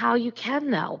understand how you can,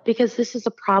 though, because this is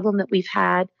a problem that we've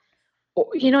had.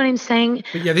 You know what I'm saying?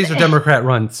 But yeah, these are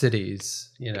Democrat-run cities,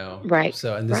 Right.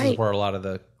 So, and this is where a lot of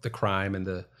the crime and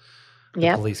the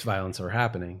police violence are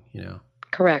happening.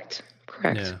 Correct.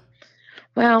 Yeah.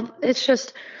 Well, it's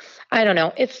just, I don't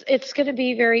know. It's going to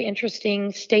be very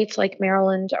interesting. States like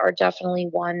Maryland are definitely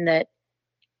one that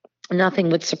nothing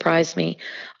would surprise me.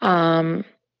 And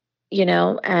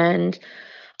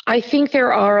I think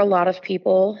there are a lot of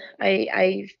people,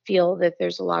 I feel that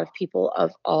there's a lot of people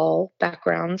of all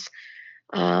backgrounds.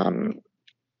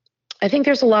 I think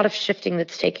there's a lot of shifting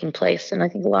that's taking place, and I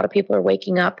think a lot of people are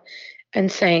waking up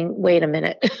and saying, wait a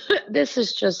minute, this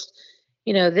is just,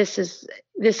 this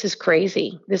is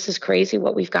crazy. This is crazy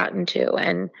what we've gotten to.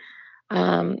 And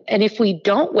if we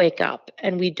don't wake up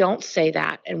and we don't say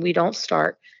that and we don't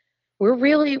start, we're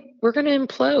going to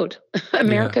implode.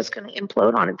 America's going to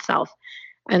implode on itself.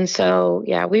 And so,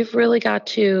 yeah, we've really got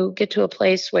to get to a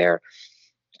place where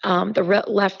the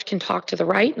left can talk to the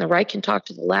right and the right can talk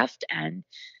to the left, and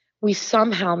we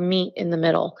somehow meet in the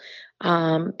middle.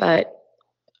 But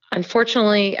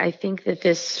unfortunately, I think that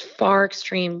this far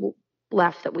extreme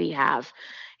left that we have,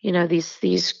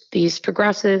 these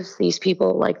progressives, these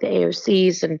people like the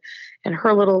AOCs and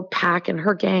her little pack and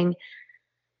her gang,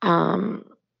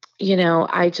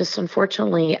 I just,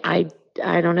 unfortunately, I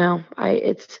don't know.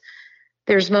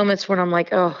 There's moments when I'm like,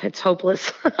 oh, it's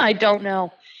hopeless. I don't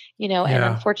know, and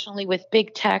unfortunately with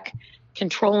big tech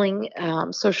controlling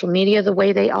social media the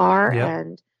way they are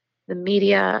and the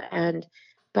media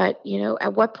but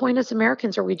at what point as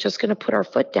Americans are we just going to put our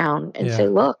foot down and say,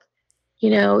 look,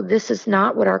 this is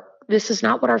not what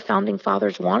our founding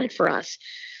fathers wanted for us.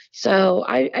 So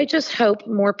I just hope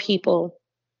more people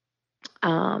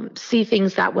see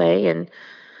things that way. And,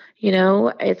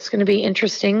 it's going to be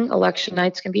interesting. Election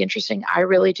night's going to be interesting. I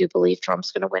really do believe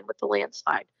Trump's going to win with the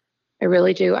landslide. I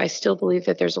really do. I still believe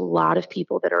that there's a lot of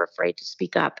people that are afraid to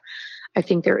speak up. I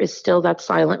think there is still that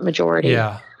silent majority.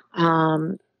 Yeah.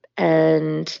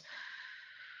 And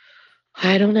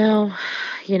I don't know,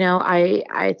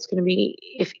 it's going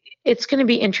to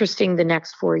be interesting the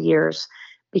next 4 years,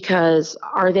 because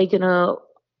are they going to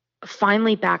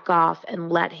finally back off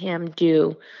and let him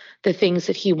do the things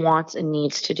that he wants and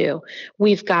needs to do?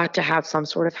 We've got to have some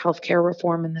sort of healthcare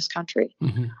reform in this country.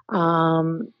 Mm-hmm.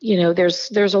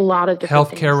 There's a lot of different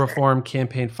healthcare reform,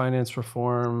 campaign finance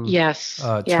reform. Yes.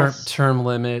 Term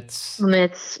limits.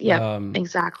 Yeah,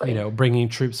 exactly. Bringing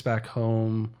troops back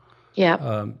home.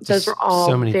 Yeah. Those are all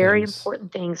so many very things.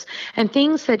 important things, and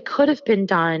things that could have been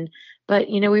done, but,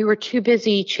 we were too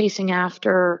busy chasing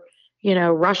after,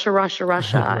 Russia,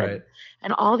 Right.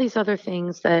 and all these other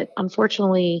things that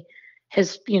unfortunately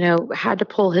has, had to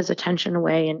pull his attention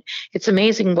away. And it's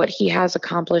amazing what he has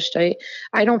accomplished. I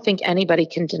don't think anybody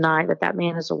can deny that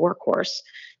man is a workhorse.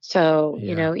 So,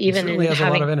 even he certainly has a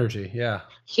lot of energy. Yeah.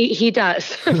 He does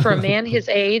for a man his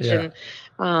age. And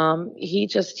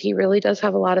he really does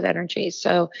have a lot of energy.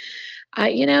 So,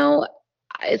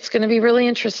 it's going to be really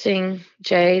interesting,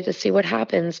 Jay, to see what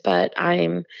happens, but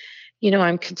I'm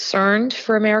concerned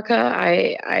for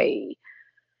America.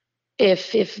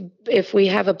 If we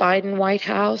have a Biden White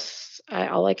House,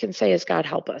 all I can say is God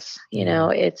help us.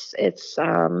 It's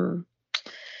going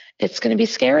to be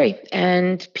scary,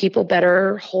 and people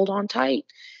better hold on tight,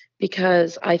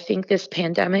 because I think this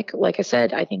pandemic, like I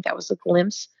said, I think that was a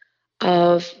glimpse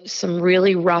of some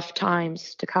really rough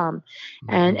times to come.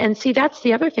 Mm-hmm. And see, that's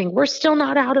the other thing. We're still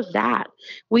not out of that.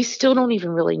 We still don't even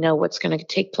really know what's going to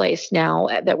take place now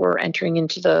that we're entering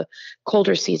into the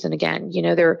colder season again.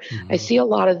 Mm-hmm. I see a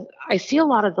lot of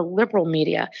the liberal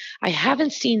media. I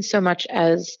haven't seen so much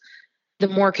as the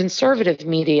more conservative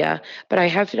media, but I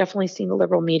have definitely seen the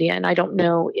liberal media, and I don't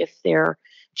know if they're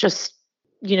just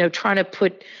trying to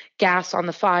put gas on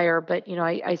the fire, but,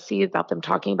 I see about them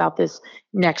talking about this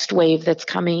next wave that's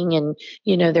coming, and,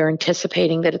 they're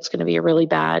anticipating that it's going to be a really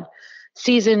bad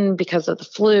season because of the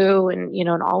flu and,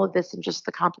 and all of this and just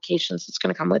the complications that's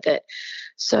going to come with it.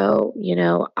 So,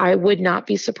 I would not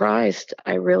be surprised.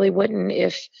 I really wouldn't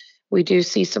if we do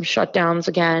see some shutdowns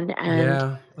again.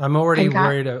 And I'm already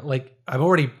worried. I'm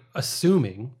already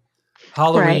assuming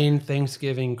Halloween,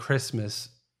 Thanksgiving, Christmas,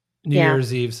 New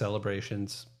Year's Eve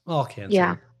celebrations, all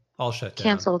canceled, all shut down.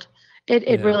 Canceled.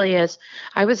 It really is.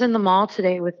 I was in the mall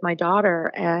today with my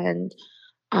daughter, and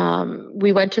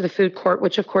we went to the food court,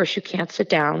 which of course you can't sit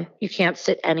down. You can't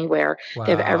sit anywhere. Wow.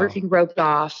 They have everything roped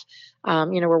off.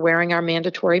 We're wearing our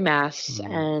mandatory masks,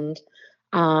 and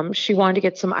she wanted to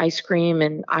get some ice cream,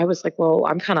 and I was like, well,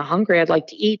 I'm kind of hungry. I'd like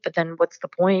to eat, but then what's the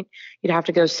point? You'd have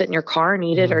to go sit in your car and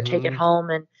eat it or take it home.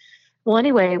 And well,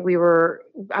 anyway,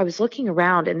 I was looking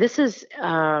around, and this is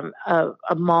a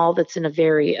mall that's in a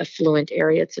very affluent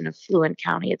area. It's in affluent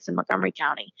county. It's in Montgomery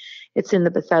County. It's in the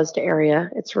Bethesda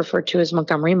area. It's referred to as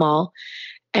Montgomery Mall.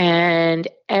 And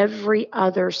every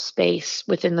other space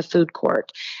within the food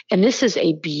court. And this is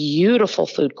a beautiful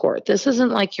food court. This isn't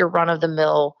like your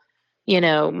run-of-the-mill,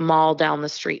 mall down the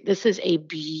street. This is a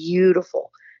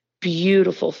beautiful,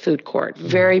 beautiful food court.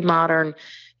 Very modern.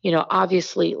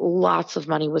 Obviously lots of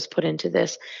money was put into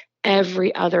this.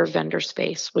 Every other vendor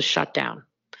space was shut down.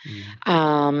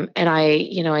 And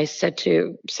I said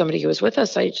to somebody who was with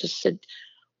us, I just said,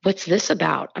 what's this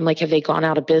about? I'm like, have they gone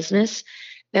out of business?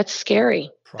 That's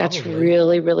scary. That's Probably.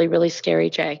 really, really, really scary,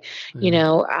 Jay.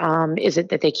 Is it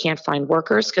that they can't find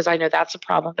workers? Because I know that's a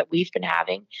problem that we've been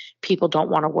having. People don't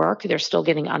want to work. They're still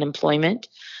getting unemployment.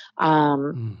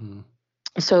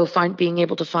 So being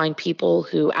able to find people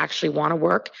who actually want to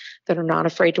work, that are not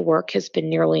afraid to work, has been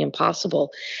nearly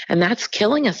impossible. And that's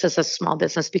killing us as a small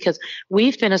business, because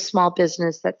we've been a small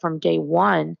business that from day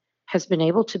one has been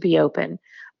able to be open.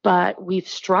 But we've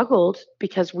struggled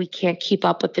because we can't keep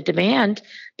up with the demand,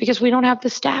 because we don't have the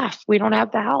staff, we don't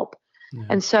have the help. Yeah.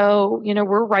 And so,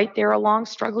 we're right there along,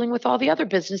 struggling with all the other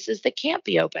businesses that can't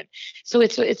be open. So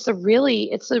it's a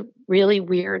really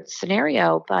weird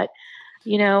scenario. But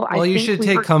well, you should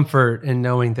take comfort in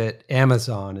knowing that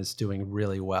Amazon is doing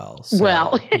really well.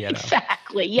 So,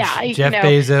 exactly. Yeah. Jeff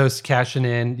Bezos cashing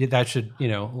in, that should,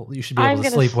 you should be able to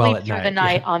sleep well at night. I'm going to sleep through the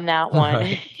night on that one.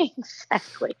 Right.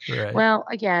 Exactly. Right. Well,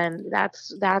 again,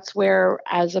 that's where,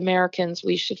 as Americans,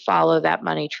 we should follow that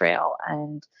money trail.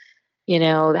 And,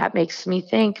 that makes me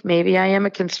think maybe I am a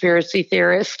conspiracy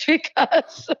theorist,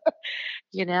 because,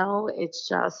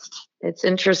 it's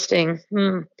interesting.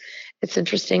 It's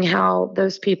interesting how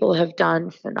those people have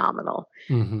done phenomenal.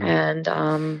 And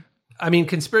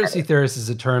conspiracy theorist is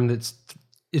a term it's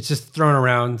just thrown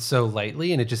around so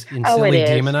lightly, and it just instantly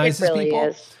demonizes people.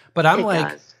 Is. But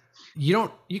I'm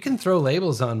you can throw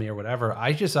labels on me or whatever.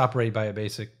 I just operate by a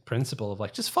basic principle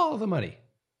of just follow the money.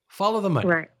 Follow the money.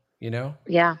 Right.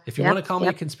 Yeah. If you want to call me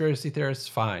a conspiracy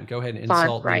theorist, fine. Go ahead and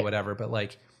insult me, whatever.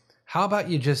 But how about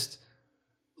you just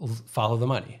follow the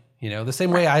money? The same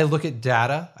way I look at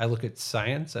data, I look at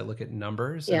science, I look at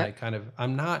numbers, and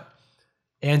I'm not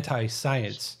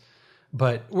anti-science,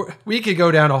 but we could go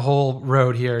down a whole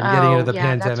road here and getting into the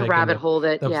pandemic. That's a rabbit hole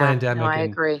that, pandemic. I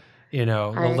agree.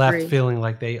 The left feeling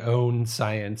like they own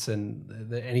science,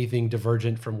 and anything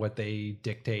divergent from what they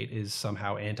dictate is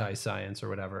somehow anti-science or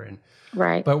whatever. And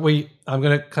right. But I'm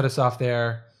going to cut us off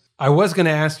there. I was going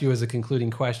to ask you as a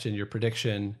concluding question, your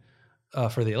prediction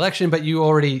for the election, but you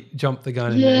already jumped the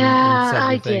gun and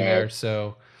said your thing there.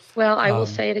 So, well, I will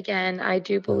say it again. I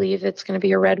do believe it's going to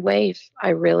be a red wave. I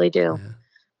really do.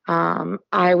 Yeah.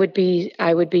 I would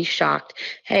be shocked.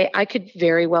 Hey, I could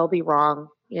very well be wrong.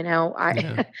 You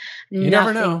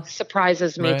never know.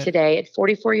 Surprises me today at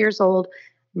 44 years old.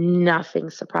 Nothing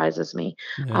surprises me.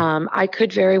 Yeah. I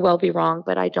could very well be wrong,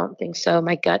 but I don't think so.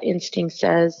 My gut instinct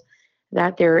says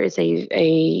that there is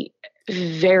a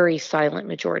very silent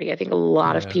majority. I think a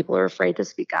lot of people are afraid to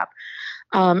speak up.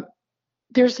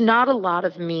 There's not a lot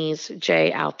of me's,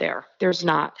 Jay, out there. There's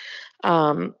not.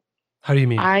 How do you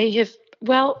mean?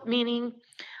 Meaning...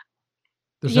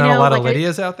 There's not a lot of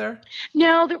Lydias out there?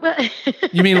 No.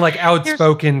 You mean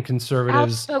outspoken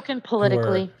conservatives? Outspoken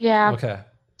politically, yeah. Okay.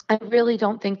 I really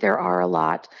don't think there are a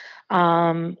lot.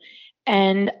 And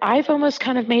I've almost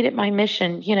kind of made it my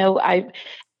mission.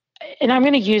 And I'm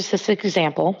going to use this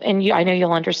example, and I know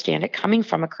you'll understand it coming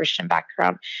from a Christian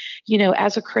background.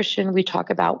 As a Christian, we talk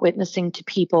about witnessing to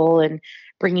people and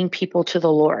bringing people to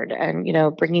the Lord and,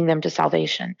 bringing them to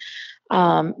salvation,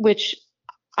 which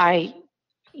I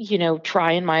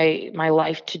try in my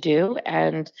life to do.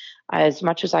 And as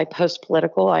much as I post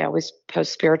political, I always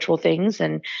post spiritual things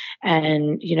and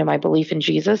my belief in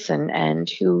Jesus and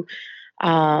who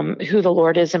the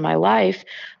Lord is in my life.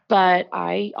 But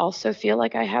I also feel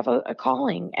like I have a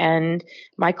calling, and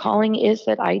my calling is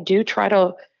that I do try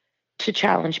to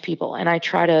challenge people, and I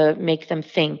try to make them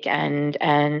think and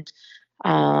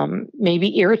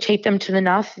maybe irritate them to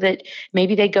enough that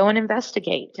maybe they go and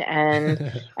investigate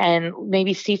and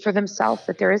maybe see for themselves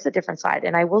that there is a different side.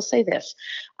 And I will say this,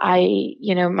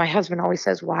 my husband always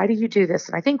says, why do you do this?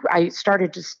 And I think I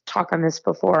started to talk on this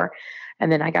before,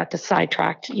 and then I got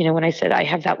sidetracked. When I said I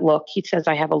have that look, he says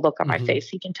I have a look on my face.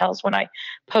 He can tell us when I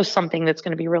post something that's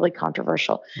going to be really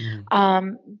controversial.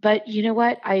 But you know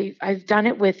what? I've done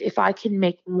it with, if I can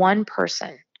make one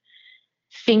person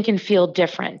think and feel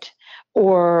different,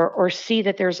 or see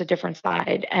that there's a different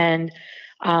side. And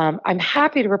I'm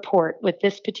happy to report with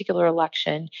this particular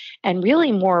election, and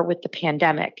really more with the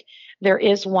pandemic, there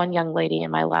is one young lady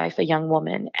in my life, a young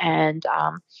woman, and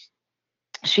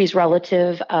she's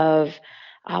relative of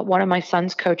one of my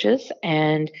son's coaches,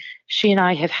 and she and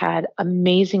I have had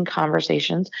amazing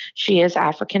conversations. She is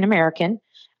African American.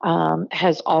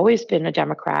 Has always been a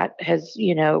Democrat, has,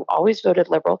 always voted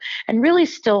liberal, and really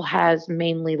still has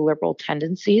mainly liberal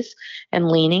tendencies and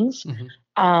leanings.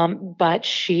 But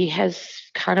she has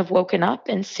kind of woken up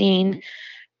and seen,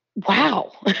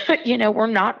 wow, we're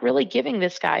not really giving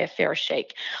this guy a fair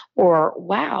shake, or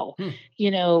wow,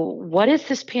 what is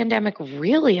this pandemic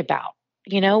really about?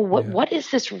 What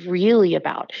is this really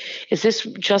about? Is this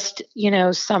just,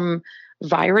 some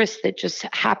virus that just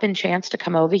happened chance to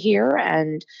come over here.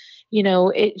 And,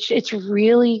 it's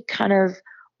really kind of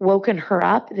woken her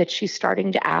up that she's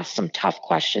starting to ask some tough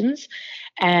questions,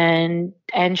 and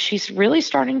she's really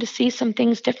starting to see some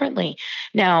things differently.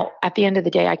 Now, at the end of the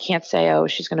day, I can't say, oh,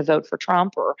 she's going to vote for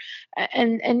Trump,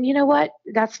 and you know what?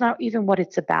 That's not even what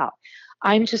it's about.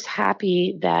 I'm just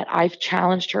happy that I've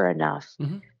challenged her enough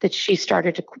that she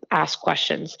started to ask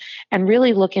questions and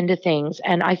really look into things.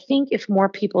 And I think if more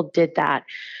people did that,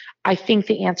 I think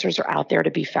the answers are out there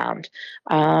to be found.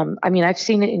 I've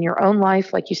seen it in your own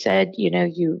life. Like you said,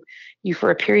 you for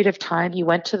a period of time, you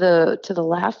went to the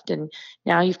left, and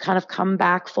now you've kind of come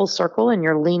back full circle and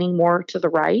you're leaning more to the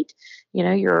right.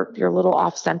 You're a little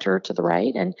off center to the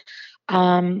right. And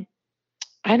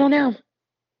I don't know.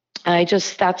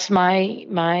 That's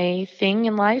my thing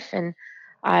in life. And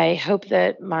I hope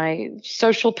that my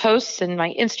social posts and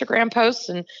my Instagram posts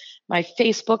and my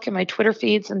Facebook and my Twitter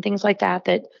feeds and things like that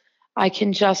I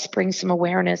can just bring some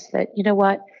awareness that, you know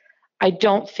what, I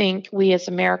don't think we as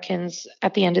Americans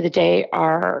at the end of the day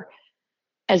are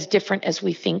as different as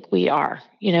we think we are.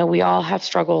 We all have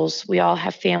struggles. We all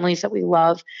have families that we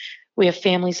love. We have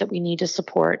families that we need to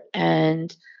support,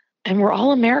 and we're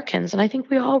all Americans. And I think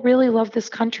we all really love this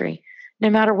country, no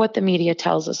matter what the media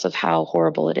tells us of how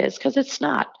horrible it is, because it's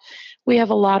not. We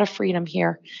have a lot of freedom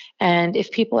here. And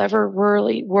if people ever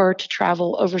really were to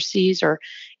travel overseas or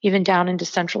even down into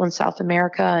Central and South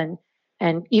America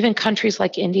and even countries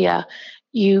like India,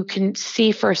 you can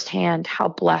see firsthand how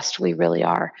blessed we really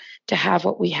are to have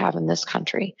what we have in this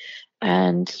country.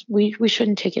 And we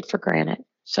shouldn't take it for granted.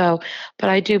 But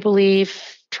I do believe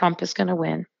Trump is going to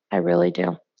win. I really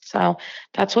do. So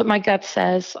that's what my gut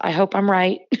says. I hope I'm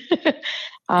right.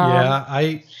 Yeah,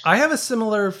 I have a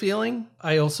similar feeling.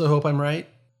 I also hope I'm right.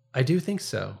 I do think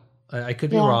so. I could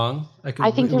be wrong.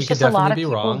 I think there's just a lot of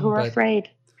people who are afraid.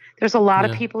 There's a lot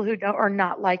of people who are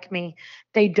not like me.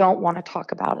 They don't want to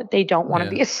talk about it. They don't want to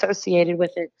be associated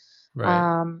with it.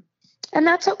 Right. And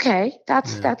that's okay.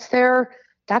 That's their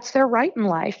right in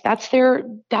life.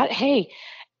 Hey,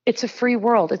 it's a free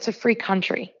world. It's a free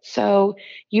country. So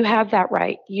you have that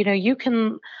right. You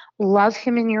can love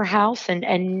him in your house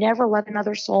and never let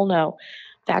another soul know.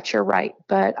 That's your right.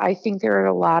 But I think there are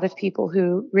a lot of people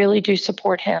who really do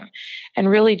support him and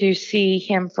really do see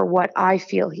him for what I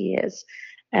feel he is.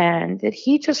 And that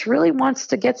he just really wants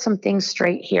to get some things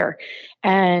straight here.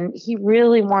 And he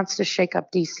really wants to shake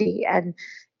up DC and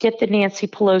get the Nancy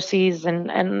Pelosi's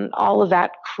and all of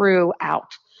that crew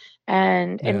out.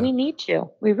 And we need to.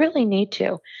 We really need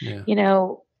to. Yeah.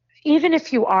 Even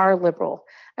if you are liberal,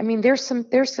 there's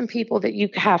some people that you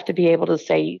have to be able to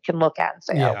say, you can look at and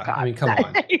say, oh God. Come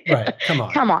on. Right. Come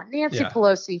on. Come on. Nancy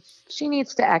Pelosi, she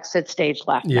needs to exit stage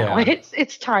left now.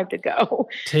 It's time to go.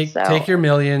 Take your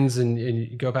millions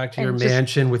and go back to your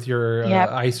mansion with your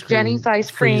ice cream. Jenny's ice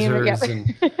cream.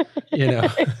 And,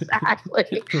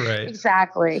 Exactly. Right.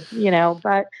 Exactly.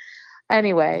 But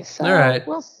anyway, so all right.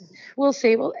 We'll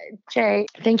see. Well, Jay,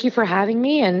 thank you for having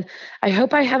me, and I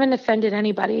hope I haven't offended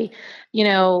anybody.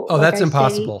 Oh, that's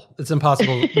impossible. It's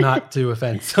impossible not to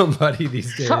offend somebody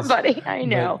these days. Somebody, I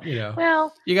know. But,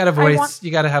 well, you got a voice.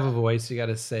 You got to have a voice. You got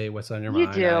to say what's on your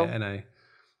mind. You do.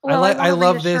 I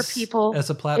love this people, as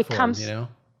a platform.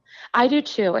 I do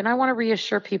too, and I want to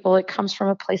reassure people it comes from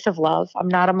a place of love. I'm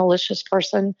not a malicious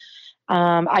person.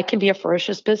 I can be a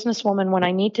ferocious businesswoman when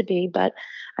I need to be, but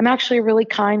I'm actually a really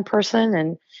kind person,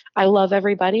 and I love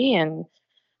everybody. And,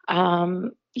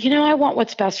 I want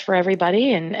what's best for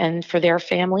everybody and for their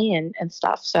family and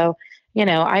stuff. So,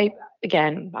 I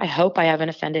hope I haven't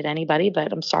offended anybody,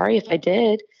 but I'm sorry if I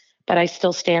did, but I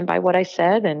still stand by what I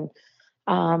said. And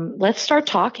let's start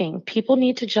talking. We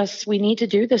need to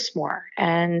do this more.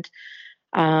 And,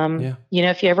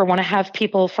 if you ever want to have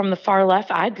people from the far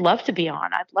left, I'd love to be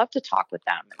on. I'd love to talk with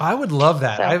them. I would love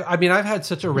that. So, I've had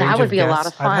such a range of guests. That would be a lot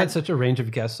of fun. I've had such a range of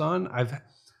guests on.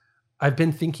 I've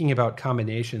been thinking about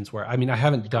combinations where, I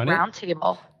haven't done it. Round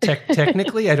table.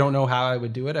 Technically, I don't know how I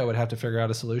would do it. I would have to figure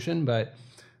out a solution, but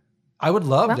I would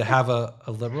love to have a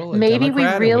liberal, maybe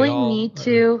Democrat,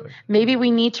 maybe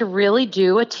we need to really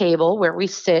do a table where we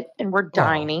sit and we're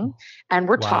dining and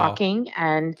we're talking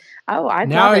and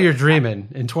now you're dreaming.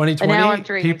 In 2020, now I'm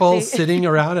dreaming. People sitting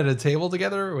around at a table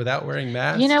together without wearing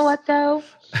masks. You know what though?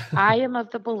 I am of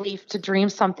the belief to dream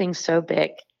something so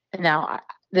big. Now,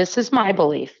 this is my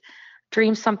belief.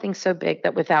 Dream something so big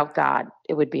that without God,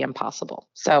 it would be impossible.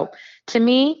 So to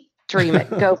me, dream it,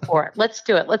 go for it. Let's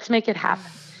do it. Let's make it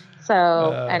happen.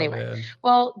 So anyway, man.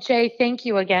 Well, Jay, thank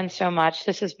you again so much.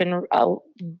 This has been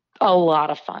a lot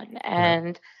of fun.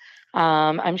 And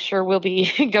I'm sure we'll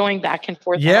be going back and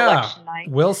forth on election night.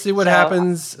 We'll see what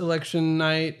happens election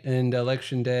night and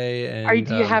election day. And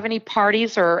do you have any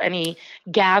parties or any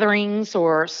gatherings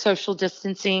or social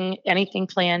distancing, anything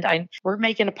planned? We're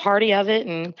making a party of it,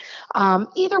 and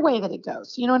either way that it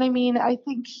goes, you know what I mean? I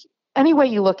think any way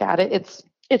you look at it,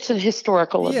 it's a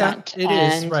historical event. It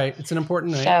is, right. It's an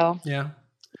important night. So, yeah.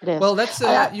 It is. Well, that's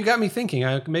you got me thinking.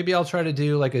 Maybe I'll try to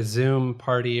do like a Zoom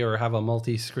party or have a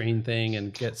multi-screen thing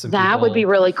and get some. That would be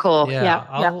really cool. Yeah,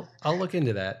 I'll look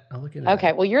into that.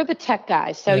 Okay, well, you're the tech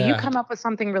guy, so you come up with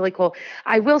something really cool.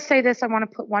 I will say this: I want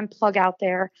to put one plug out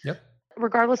there. Yep.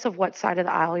 Regardless of what side of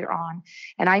the aisle you're on,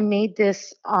 and I made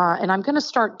this, and I'm going to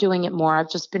start doing it more.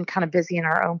 I've just been kind of busy in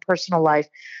our own personal life,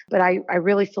 but I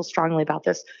really feel strongly about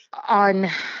this on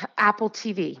Apple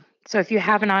TV. So if you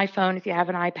have an iPhone, if you have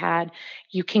an iPad,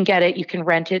 you can get it. You can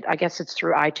rent it. I guess it's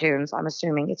through iTunes. I'm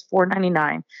assuming it's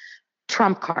 $4.99.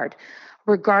 Trump card.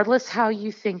 Regardless how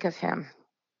you think of him,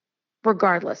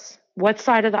 regardless what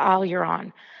side of the aisle you're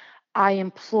on, I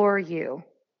implore you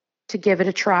to give it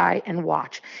a try and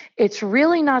watch. It's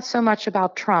really not so much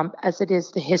about Trump as it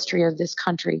is the history of this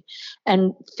country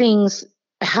and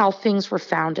how things were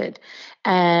founded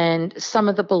and some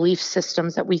of the belief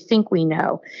systems that we think we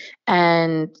know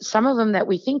and some of them that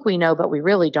we think we know, but we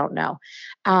really don't know.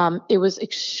 It was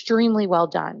extremely well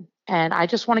done. And I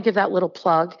just want to give that little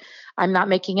plug. I'm not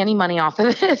making any money off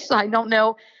of this. I don't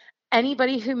know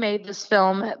anybody who made this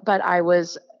film, but I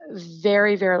was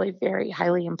very, very, very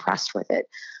highly impressed with it,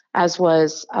 as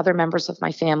was other members of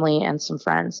my family and some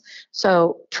friends.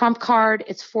 So Trump card,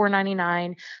 it's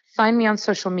 $4.99. Find me on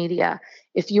social media.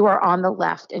 If you are on the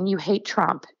left and you hate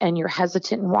Trump and you're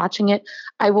hesitant in watching it,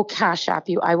 I will Cash App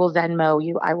you. I will Venmo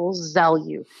you. I will Zelle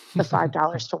you the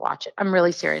 $5 to watch it. I'm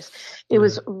really serious. It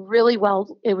was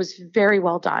it was very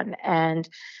well done. And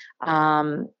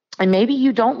maybe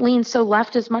you don't lean so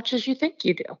left as much as you think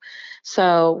you do.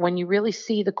 So when you really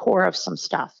see the core of some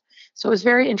stuff. So it was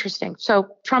very interesting.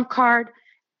 So Trump card,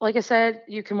 like I said,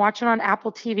 you can watch it on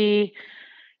Apple TV.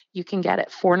 You can get it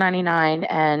 $4.99.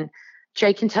 And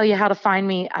Jay can tell you how to find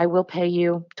me. I will pay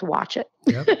you to watch it.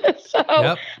 Yep.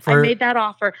 I made that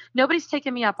offer. Nobody's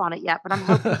taken me up on it yet, but I'm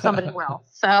hoping somebody will.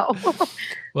 So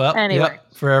well, anyway.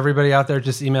 For everybody out there,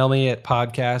 just email me at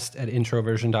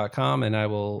podcast@introversion.com and I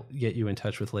will get you in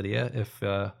touch with Lydia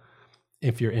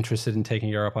if you're interested in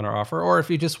taking her up on our offer, or if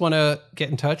you just want to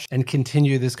get in touch and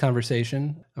continue this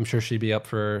conversation. I'm sure she'd be up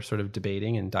for sort of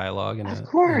debating and dialogue in a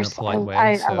polite way.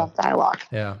 I love dialogue.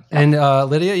 Yeah. And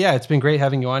Lydia, it's been great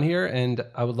having you on here, and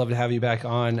I would love to have you back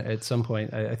on at some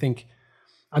point. I think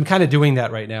I'm kind of doing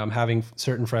that right now. I'm having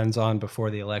certain friends on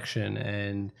before the election,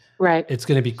 and it's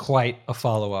going to be quite a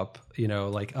follow-up,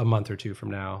 like a month or two from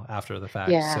now after the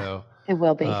fact. Yeah, so it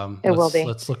will be. It will be.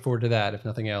 Let's look forward to that, if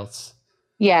nothing else.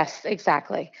 Yes,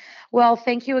 exactly. Well,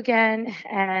 thank you again.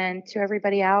 And to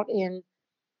everybody out in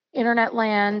internet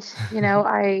land,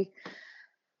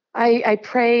 I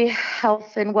pray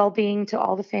health and well-being to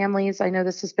all the families. I know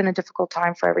this has been a difficult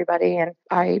time for everybody. And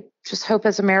I just hope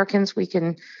as Americans, we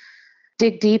can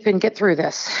dig deep and get through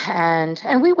this. And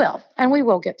we will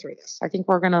get through this. I think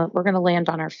we're going to land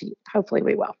on our feet. Hopefully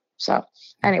we will. So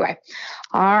anyway.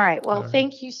 All right. Well,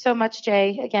 thank you so much,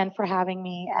 Jay, again, for having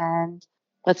me, and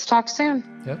let's talk soon.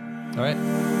 Yep. All right.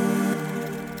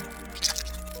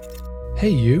 Hey,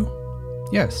 you.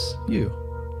 Yes, you.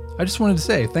 I just wanted to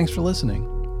say thanks for listening.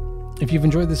 If you've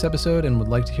enjoyed this episode and would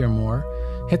like to hear more,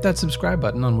 hit that subscribe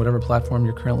button on whatever platform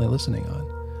you're currently listening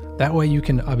on. That way you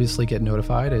can obviously get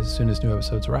notified as soon as new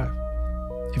episodes arrive.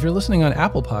 If you're listening on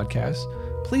Apple Podcasts,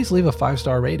 please leave a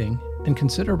 5-star rating and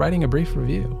consider writing a brief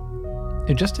review.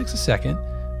 It just takes a second,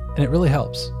 and it really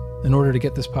helps in order to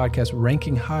get this podcast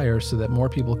ranking higher so that more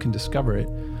people can discover it.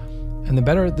 And the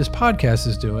better this podcast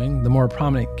is doing, the more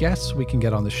prominent guests we can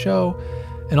get on the show,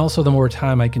 and also the more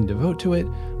time I can devote to it,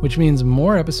 which means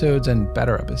more episodes and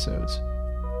better episodes.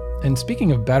 And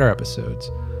speaking of better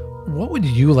episodes, what would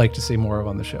you like to see more of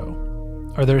on the show?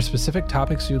 Are there specific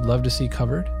topics you'd love to see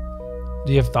covered?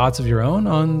 Do you have thoughts of your own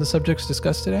on the subjects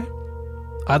discussed today?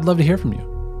 I'd love to hear from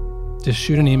you. Just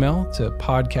shoot an email to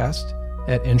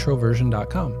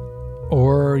podcast@introversion.com.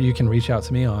 Or you can reach out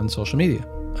to me on social media.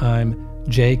 I'm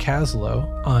Jay Caslow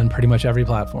on pretty much every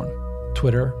platform,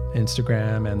 Twitter,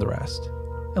 Instagram, and the rest.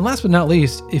 And last but not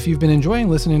least, if you've been enjoying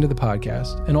listening to the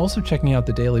podcast and also checking out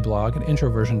the daily blog at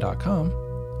introversion.com,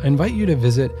 I invite you to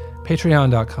visit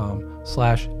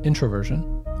patreon.com/introversion,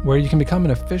 where you can become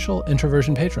an official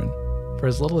Introversion patron for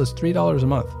as little as $3 a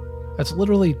month. That's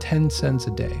literally 10 cents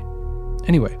a day.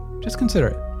 Anyway, just consider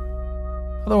it.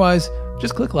 Otherwise,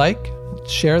 just click like,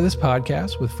 share this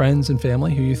podcast with friends and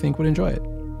family who you think would enjoy it.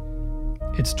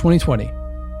 It's 2020,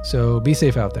 so be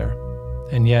safe out there,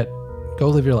 and yet go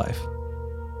live your life.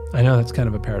 I know that's kind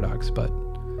of a paradox, but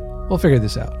we'll figure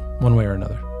this out one way or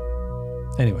another.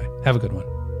 Anyway, have a good one.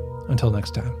 Until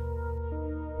next time.